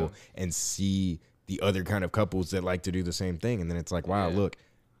couple and see the other kind of couples that like to do the same thing. And then it's like, wow, look,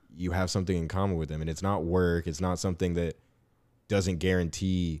 you have something in common with them. And it's not work. It's not something that doesn't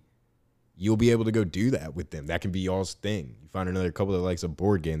guarantee you'll be able to go do that with them. That can be y'all's thing. You find another couple that likes a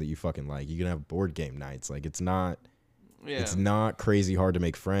board game that you fucking like. You can have board game nights. Like, it's not crazy hard to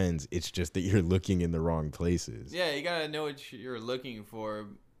make friends. It's just that you're looking in the wrong places. Yeah, you gotta know what you're looking for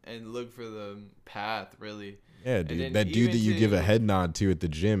and look for the path, really. Yeah, dude. That dude that you give a head nod to at the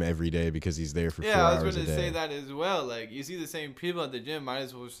gym every day because he's there for 4 hours a day. Yeah, I was going to say that as well. Like, you see the same people at the gym, might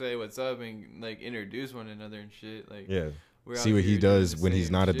as well say what's up and, like, introduce one another and shit. Like, We're See out what he here doing does the when he's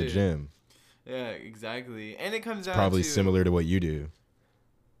same not at the shit. gym. Yeah, exactly. And it comes down Probably to similar to what you do.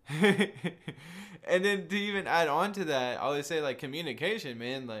 and then to even add on to that, I would say like communication,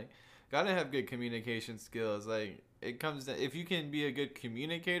 man. Like, gotta have good communication skills. Like, it comes to, if you can be a good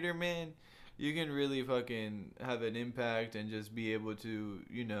communicator, man, you can really fucking have an impact and just be able to,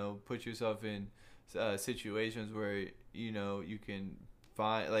 you know, put yourself in situations where, you know, you can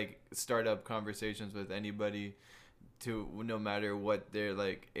find like start up conversations with anybody, to no matter what their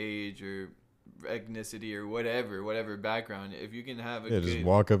like age or ethnicity or whatever background. If you can have a Yeah, good, just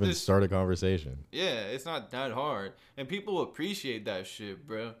walk up and start a conversation. yeah, it's not that hard, and people appreciate that shit,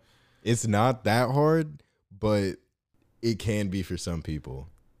 bro. It's not that hard, but it can be for some people.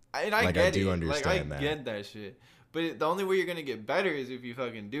 And I Like, get I do it. understand like, I that. get that shit. But the only way you're gonna get better is if you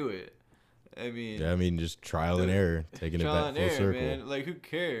fucking do it. I mean, Yeah, I mean, just trial and error, taking it trial back and full error, circle. man. Like, who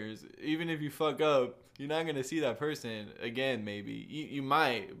cares? Even if you fuck up, you're not gonna see that person again. Maybe you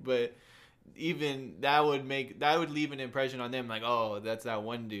might, but even that would leave an impression on them. Like, oh, that's that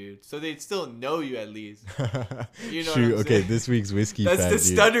one dude. So they'd still know you at least. You know Shoot, what I'm okay, saying? this week's whiskey That's fact, the dude,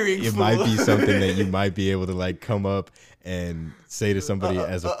 stuttering it fool. might be something that you might be able to like come up and say to somebody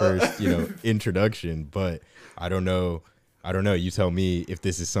as a first, you know, introduction. But I don't know. You tell me if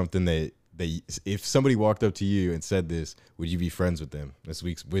this is something that if somebody walked up to you and said this, would you be friends with them? This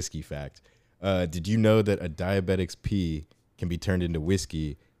week's whiskey fact. Did you know that a diabetic's pee can be turned into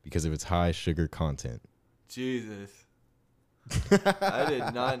whiskey because of its high sugar content? Jesus. I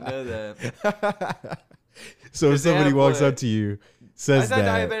did not know that. So if 'Cause they somebody have walks what? up to you, I says thought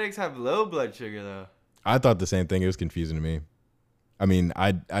that, diabetics have low blood sugar though. I thought the same thing. It was confusing to me. I mean,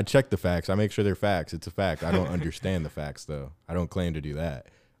 I check the facts. I make sure they're facts. It's a fact. I don't understand the facts though. I don't claim to do that.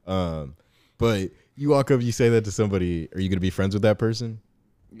 But you walk up, you say that to somebody. Are you gonna be friends with that person?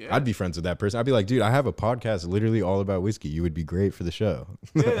 Yeah. I'd be friends with that person. I'd be like, dude, I have a podcast literally all about whiskey. You would be great for the show.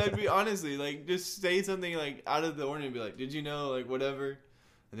 Yeah, that'd be honestly like just say something like out of the ordinary and be like, did you know like whatever?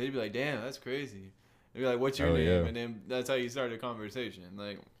 And they'd be like, damn, that's crazy. They'd be like, what's your Oh, name? yeah. And then that's how you start a conversation.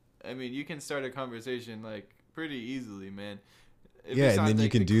 Like, I mean, you can start a conversation like pretty easily, man. If Yeah, it's and not, then you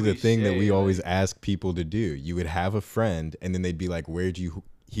like, can do the thing that we cliche, always like- ask people to do. You would have a friend, and then they'd be like, where'd you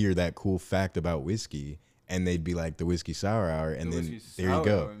hear that cool fact about whiskey? And they'd be like, the Whiskey Sour Hour. And The then Whiskey there you Sour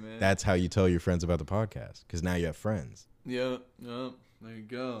go. Hour, man. That's how you tell your friends about the podcast, because now you have friends. Yep, there you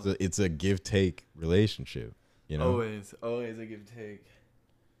go. So it's a give-take relationship, you know? Always a give take.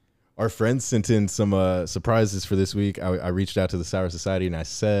 Our friends sent in some surprises for this week. I reached out to the Sour Society, and I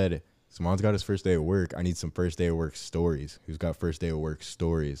said, Samon's got his first day of work. I need some first day of work stories. Who's got first day of work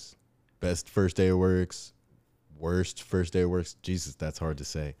stories? Best first day of works, worst first day of works. Jesus, that's hard to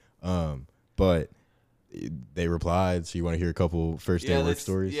say. But they replied. So you want to hear a couple first day of work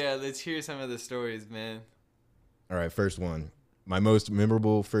stories? Yeah, let's hear some of the stories, man. All right, first one. My most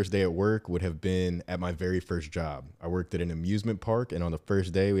memorable first day at work would have been at my very first job. I worked at an amusement park, and on the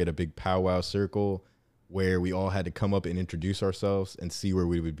first day, we had a big powwow circle where we all had to come up and introduce ourselves and see where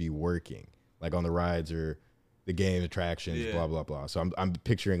we would be working, like on the rides or the game attractions, Yeah. blah, blah, blah. So I'm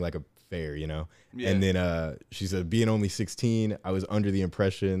picturing like a fair, you know? Yeah. And then she said, being only 16, I was under the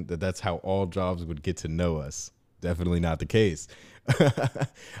impression that that's how all jobs would get to know us. Definitely not the case.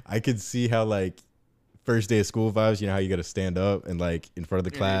 I could see how like first day of school vibes, you know how you got to stand up and like in front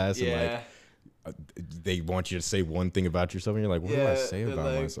of the class and like they want you to say one thing about yourself and you're like, what do I Yeah, say they're about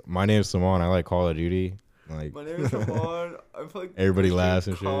like- myself? My name's Simon. I like Call of Duty. Like, My name is Hamon. I'm like Everybody laughs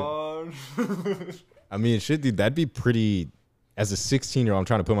and shit. shit. I mean, shit, dude, that'd be pretty. As a 16-year-old, I'm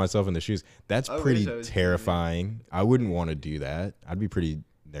trying to put myself in the shoes. That's I wish pretty I was terrifying. I wouldn't want to do that. I'd be pretty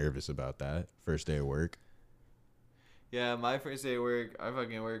nervous about that first day of work. Yeah, my first day of work, I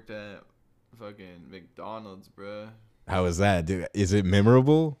fucking worked at fucking McDonald's, bro. How is that, dude? Is it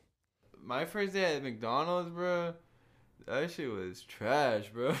memorable? My first day at McDonald's, bro, that shit was trash,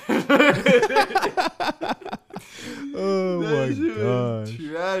 bro. Oh That my shit was gosh.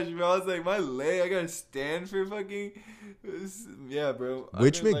 trash, bro. I was like, my leg, I gotta stand for fucking. Yeah, bro.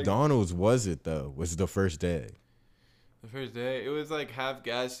 Which I've been, like, McDonald's was it though? Was it the first day? the first day, it was like half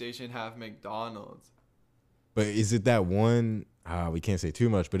gas station, half McDonald's. But is it that one? We can't say too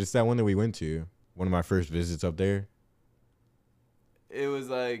much, but it's that one that we went to. One of my first visits up there. It was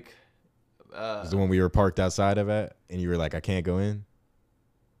like. It's the one we were parked outside of it, and you were like, I can't go in.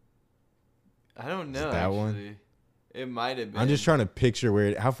 I don't Is it know. that Actually, one? it might have been. I'm just trying to picture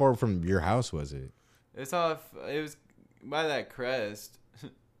where. How far from your house was it? It's off. It was by that crest.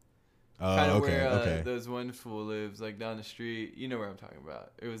 Oh, Kind of okay, where okay. those one fool lives, like down the street. You know where I'm talking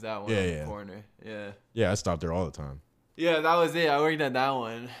about. It was that one Yeah, on yeah. the corner. Yeah. Yeah, I stopped there all the time. Yeah, that was it. I worked at that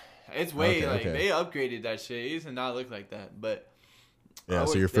one. It's way Okay, like okay. they upgraded that shit. It used to not look like that, but Yeah. I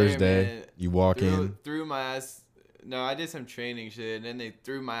So your worked first there, day, man. you walk in. Threw my ass. No, I did some training shit, and then they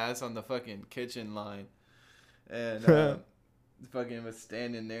threw my ass on the fucking kitchen line, and fucking was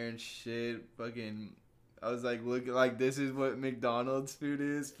standing there and shit. Fucking, I was like, look, like this is what McDonald's food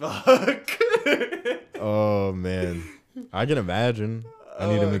is. Fuck. Oh man, I can imagine. I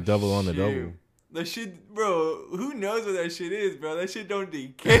need a McDouble on the double. That shit, bro. Who knows what that shit is, bro? That shit don't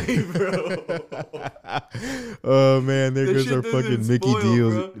decay, bro. Oh man, there That goes shit our doesn't fucking Mickey spoil,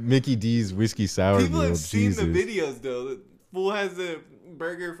 bro. Mickey D's whiskey sour People meal. have seen Jesus. the videos though. The fool has a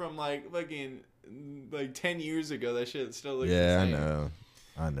burger from like fucking like 10 years ago. That shit still looks Yeah, the I same. know.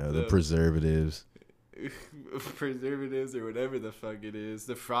 I know the So- preservatives. Preservatives or whatever the fuck it is.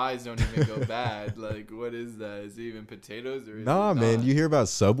 The fries don't even go bad. Like, what is that? Is it even potatoes or is Nah, it man. not? You hear about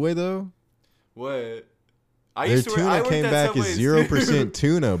Subway though? What? Their tuna worked came at back as Subway, 0%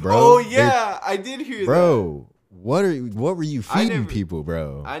 tuna, bro. Oh Their- yeah, I did hear that. bro. What were you I feeding never- people,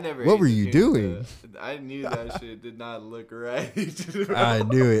 bro? I never. What ate were the you tuna. doing? I knew that shit did not look right. I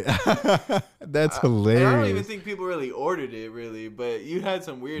knew it. That's hilarious. I don't even think people really ordered it, really, but you had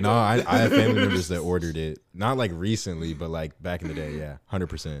some weird. No, I have family members that ordered it. Not like recently, but like back in the day. Yeah,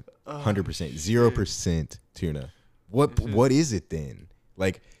 100%, 100%, 0% tuna. What is it then?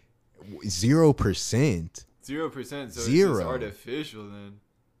 Like 0%. 0%. So it's Zero. just artificial then.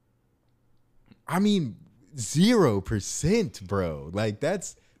 I mean, 0%, bro. Like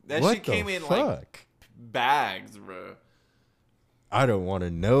that's That what shit came the in fuck? like bags, bro. I don't want to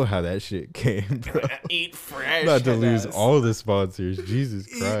know how that shit came, bro. Eat fresh. I'm about to head lose ass. all the sponsors. Jesus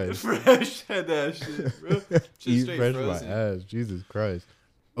Eat Christ. fresh had that shit, bro. Just Eat straight fresh frozen. my ass. Jesus Christ.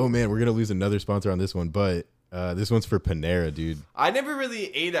 Oh man, we're gonna lose another sponsor on this one, but this one's for Panera, dude. I never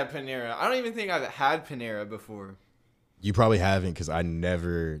really ate at Panera. I don't even think I've had Panera before. You probably haven't because I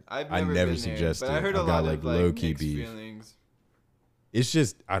never I've I never never been there, suggested. but I heard a I've lot got like of low key mixed beef. feelings. It's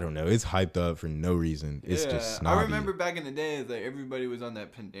just I don't know. It's hyped up for no reason. It's just snobby. I remember back in the days, like everybody was on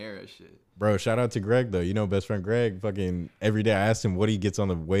that Panera shit. Bro, shout out to Greg though. You know, best friend Greg. Fucking every day I asked him what he gets on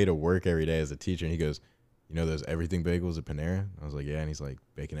the way to work every day as a teacher, and he goes, "You know those everything bagels at Panera?" I was like, "Yeah," and he's like,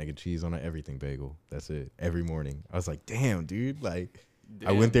 "Bacon, egg, and cheese on an everything bagel. That's it every morning." I was like, "Damn, dude!" Like,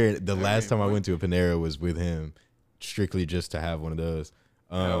 I went there. The Every last time I morning. went to a Panera was with him, strictly just to have one of those.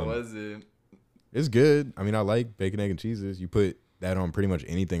 How was it? It's good. I mean, I like bacon, egg, and cheeses. You put that on pretty much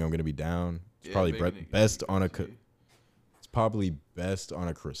anything, I'm gonna be down. It's Yeah, probably bacon, egg, and best cheese. on a. It's probably best on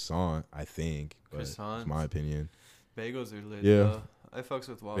a croissant, I think. But it's Croissants? my opinion. Bagels are lit. Yeah. Though. I fucks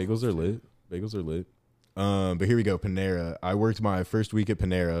with waffles. Bagels are too. lit. Bagels are lit. But here we go. Panera. I worked my first week at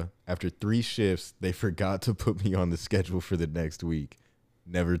Panera. After 3 shifts, they forgot to put me on the schedule for the next week.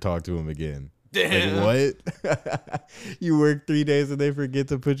 Never talked to them again. Damn. Like what? You work 3 days and they forget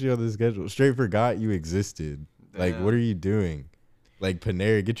to put you on the schedule. Straight forgot you existed. Like, what Damn. are you doing? Like,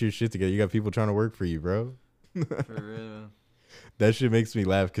 Panera, get your shit together. You got people trying to work for you, bro. For real. That shit makes me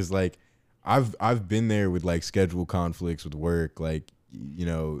laugh because like I've been there with like schedule conflicts with work. Like, you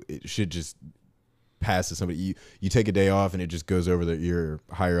know, it should just pass to somebody. You take a day off and it just goes over your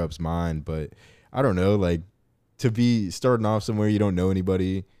higher up's mind. But I don't know, like to be starting off somewhere you don't know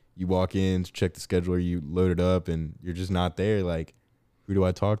anybody. You walk in, check the schedule, you load it up, and you're just not there. Like, who do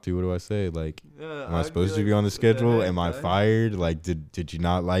I talk to? What do I say? Like, Yeah, am I I'd supposed to like, be on the "What schedule? heck, Am I guys?" fired? Like, did you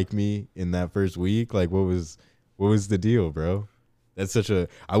not like me in that first week? Like, what was the deal, bro? That's such a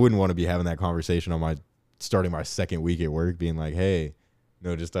I wouldn't want to be having that conversation on my starting my second week at work, being like, hey,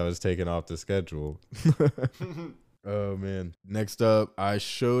 no, just I was taken off the schedule. Oh man. Next up, I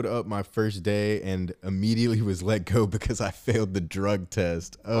showed up my first day and immediately was let go because I failed the drug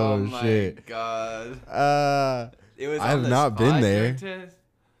test. Oh, my shit. god. It was. I on have the not been spot there. drug test?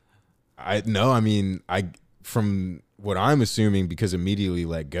 I mean, from what I'm assuming, because immediately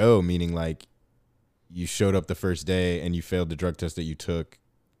let go, meaning like you showed up the first day and you failed the drug test that you took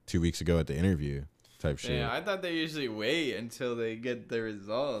 2 weeks ago at the interview type shit. Yeah, I thought they usually wait until they get the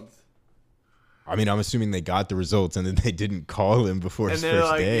results. I mean, I'm assuming they got the results and then they didn't call him before And his they're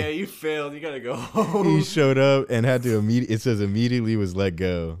first like, day. yeah, you failed. You gotta go home. He showed up and had to it says immediately was let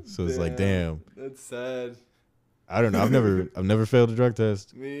go. So it's like, damn. That's sad. I don't know. I've never failed a drug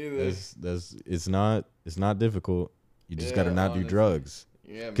test. Me either. It's not difficult. You just got to Yeah, not do honestly. drugs.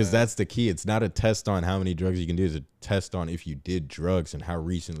 Yeah, Because man. that's the key. It's not a test on how many drugs you can do. It's a test on if you did drugs and how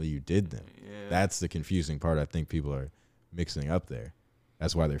recently you did them. Yeah. That's the confusing part I think people are mixing up there.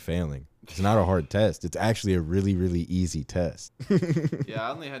 That's why they're failing. It's not a hard test. It's actually a really, really easy test. Yeah,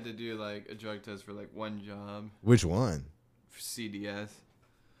 I only had to do like a drug test for like one job Which one? for CDS.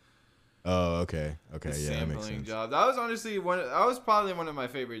 Oh, okay. The Okay, yeah, that makes sampling sense. job. That was honestly that was probably one of my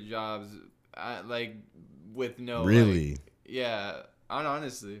favorite jobs. Like with no Really? like, yeah,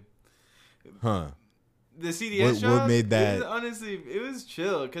 honestly. Huh. The CDS job. What made that? It was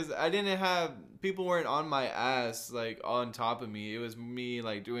chill because I didn't have people weren't on my ass like on top of me. It was me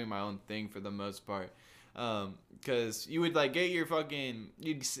like doing my own thing for the most part. Because you would like get your fucking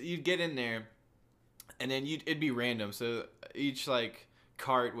you'd get in there, and then it'd be random. So each like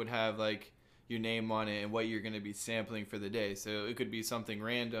cart would have like your name on it and what you're gonna be sampling for the day. So it could be something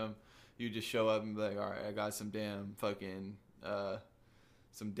random. You just show up and be like, all right, I got some damn fucking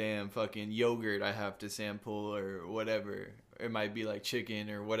yogurt I have to sample or whatever. It might be like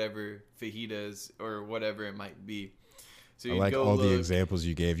chicken or whatever, fajitas or whatever it might be. So I you like go all look. the examples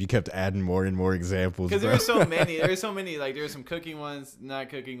you gave. You kept adding more and more examples. Because Bro. there were so many. Like there were some cooking ones, not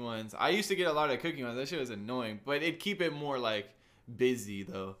cooking ones. I used to get a lot of cooking ones. That shit was annoying. But it'd keep it more like busy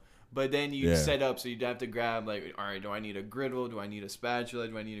though. But then you'd set up, so you'd have to grab like, all right, do I need a griddle? Do I need a spatula?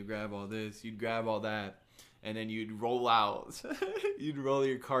 Do I need to grab all this? You'd grab all that, and then you'd roll out. You'd roll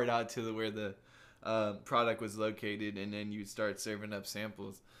your cart out to where the product was located, and then you'd start serving up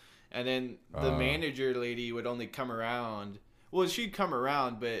samples. And then the manager lady would only come around. Well, she'd come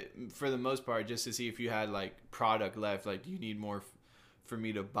around, but for the most part, just to see if you had like product left, like do you need more for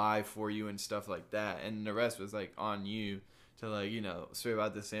me to buy for you and stuff like that. And the rest was like on you to like, you know, serve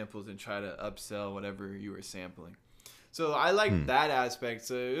out the samples and try to upsell whatever you were sampling. So I liked that aspect.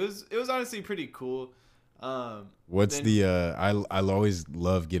 So it was honestly pretty cool. What's I'll always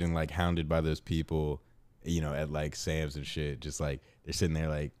love getting like hounded by those people, you know, at like Sam's and shit. Just like they're sitting there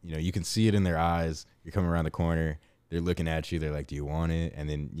like, you know, you can see it in their eyes. You're coming around the corner. They're looking at you. They're like, do you want it? And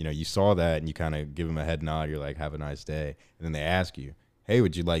then, you know, you saw that and you kind of give them a head nod. You're like, have a nice day. And then they ask you, hey,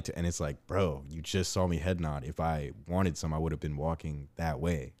 would you like to? And it's like, bro, you just saw me head nod. If I wanted some, I would have been walking that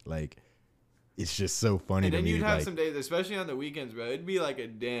way. Like, it's just so funny to me. And then you'd have like, some days, especially on the weekends, bro. It'd be like a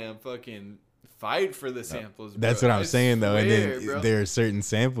damn fucking fight for the samples, bro. That's what I'm saying, though. And then bro. there are certain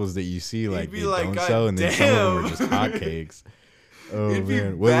samples that you see, like, they like, don't God sell, and then some of them are damn. just hotcakes. Oh, It'd be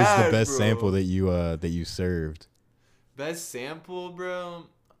man. What was bad, the best bro. sample that you served? Best sample, bro?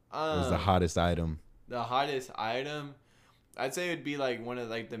 What was the hottest item? The hottest item? I'd say it'd be like one of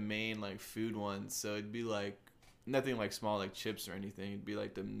like the main like food ones. So it'd be like nothing like small like chips or anything. It'd be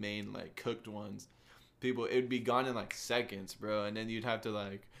like the main like cooked ones. It'd be gone in like seconds, bro. And then you'd have to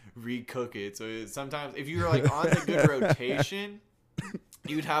like recook it. So sometimes if you were like on the good rotation,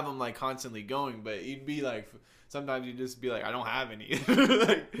 you'd have them like constantly going. But you'd be like, sometimes you'd just be like, I don't have any.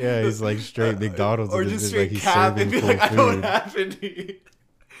 Like, Yeah, he's like straight McDonald's. or and just it's straight like he's cap and serving be like, full I don't food. have any.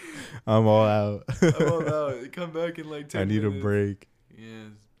 I'm all out. I'm all out. Come back in like 10 I need minutes. a break.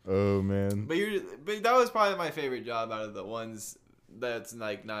 Yes. Oh, man. But that was probably my favorite job out of the ones that's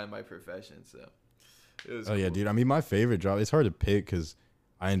like not in my profession. So it was Oh, yeah, cool. dude. I mean, my favorite job, it's hard to pick because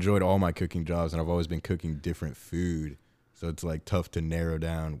I enjoyed all my cooking jobs, and I've always been cooking different food. So it's like tough to narrow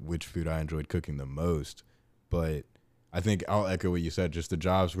down which food I enjoyed cooking the most. But I think I'll echo what you said. Just the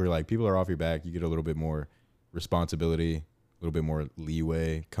jobs where like people are off your back, you get a little bit more responsibility, a little bit more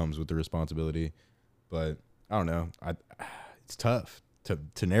leeway comes with the responsibility. But I don't know. It's tough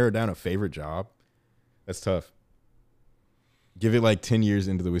to narrow down a favorite job. That's tough. Give it like 10 years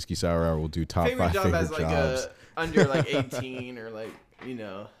into the Whiskey Sour Hour. We'll do top favorite 5 job favorite as like jobs. under like 18 or like, you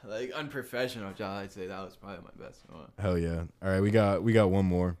know, like unprofessional job. I'd say that was probably my best one. Hell yeah. All right, we got one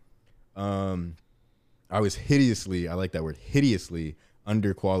more. I was I like that word, hideously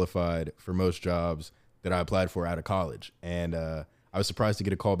underqualified for most jobs that I applied for out of college. And I was surprised to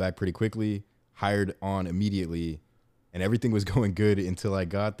get a call back pretty quickly, hired on immediately, and everything was going good until I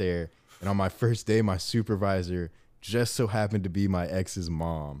got there. And on my first day, my supervisor just so happened to be my ex's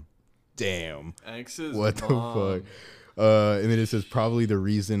mom. Damn. Ex's What mom. the fuck? And then it says probably the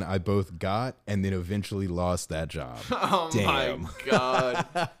reason I both got and then eventually lost that job. Oh Damn. my god.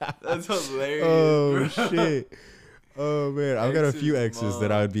 That's hilarious. Oh bro. shit. Oh man, I've got a few Ex's exes that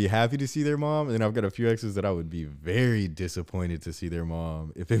mom. I would be happy to see their mom, and then I've got a few exes that I would be very disappointed to see their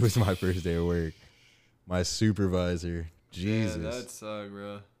mom if it was my first day of work. My supervisor, Jesus. Yeah, that sucked,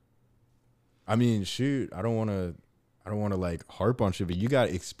 bro. I mean, shoot, I don't want to like harp on shit, but you got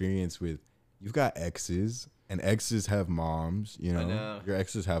experience with, you've got exes, and exes have moms, you know. I know. Your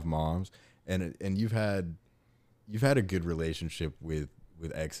exes have moms, and you've had a good relationship with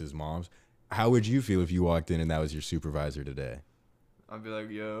exes' moms. How would you feel if you walked in and that was your supervisor today? I'd be like,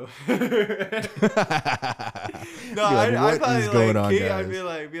 yo. No, I'd probably going like, on, I'd guys? be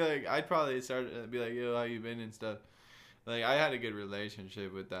like, I'd probably start be like, yo, how you been and stuff. Like, I had a good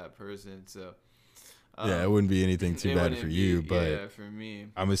relationship with that person, so Yeah, it wouldn't be anything too it bad wouldn't for be- you, but yeah, for me.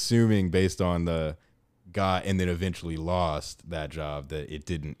 I'm assuming based on the got and then eventually lost that job that it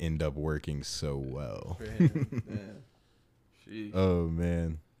didn't end up working so well. For him, yeah. Sheesh. Oh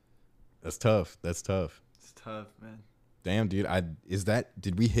man, that's tough. That's tough. It's tough, man. Damn, dude.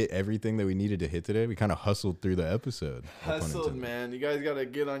 Did we hit everything that we needed to hit today? We kind of hustled through the episode. No pun Hustled, intended. man. You guys gotta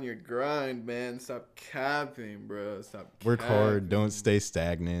get on your grind, man. Stop capping, bro. Stop. Work hard. capping. Don't stay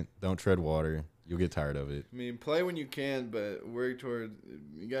stagnant. Don't tread water. You'll get tired of it. I mean, play when you can, but work toward.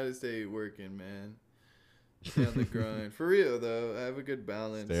 You gotta stay working, man. Stay on the grind. For real, though. Have a good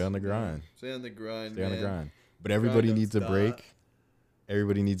balance. Stay on the man. grind. Stay on the grind, Stay man. on the grind. But everybody don't needs a stop. break.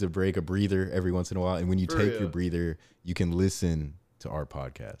 Everybody needs a break, a breather every once in a while. And when you For take real. your breather, you can listen to our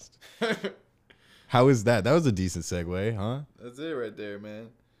podcast. How is that? That was a decent segue, huh? That's it right there, man.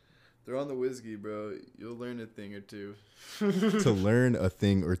 Throw on the whiskey, bro. You'll learn a thing or two. To learn a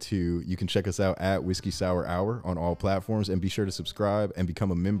thing or two, you can check us out at Whiskey Sour Hour on all platforms, and be sure to subscribe and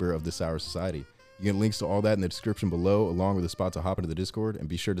become a member of the Sour Society. You get links to all that in the description below, along with a spot to hop into the Discord, and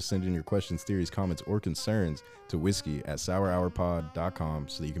be sure to send in your questions, theories, comments, or concerns to whiskey@sourhourpod.com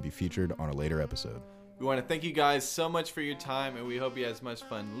so that you can be featured on a later episode. We want to thank you guys so much for your time, and we hope you had as much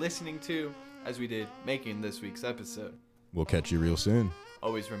fun listening to as we did making this week's episode. We'll catch you real soon.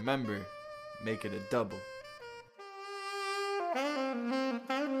 Always remember, make it a double.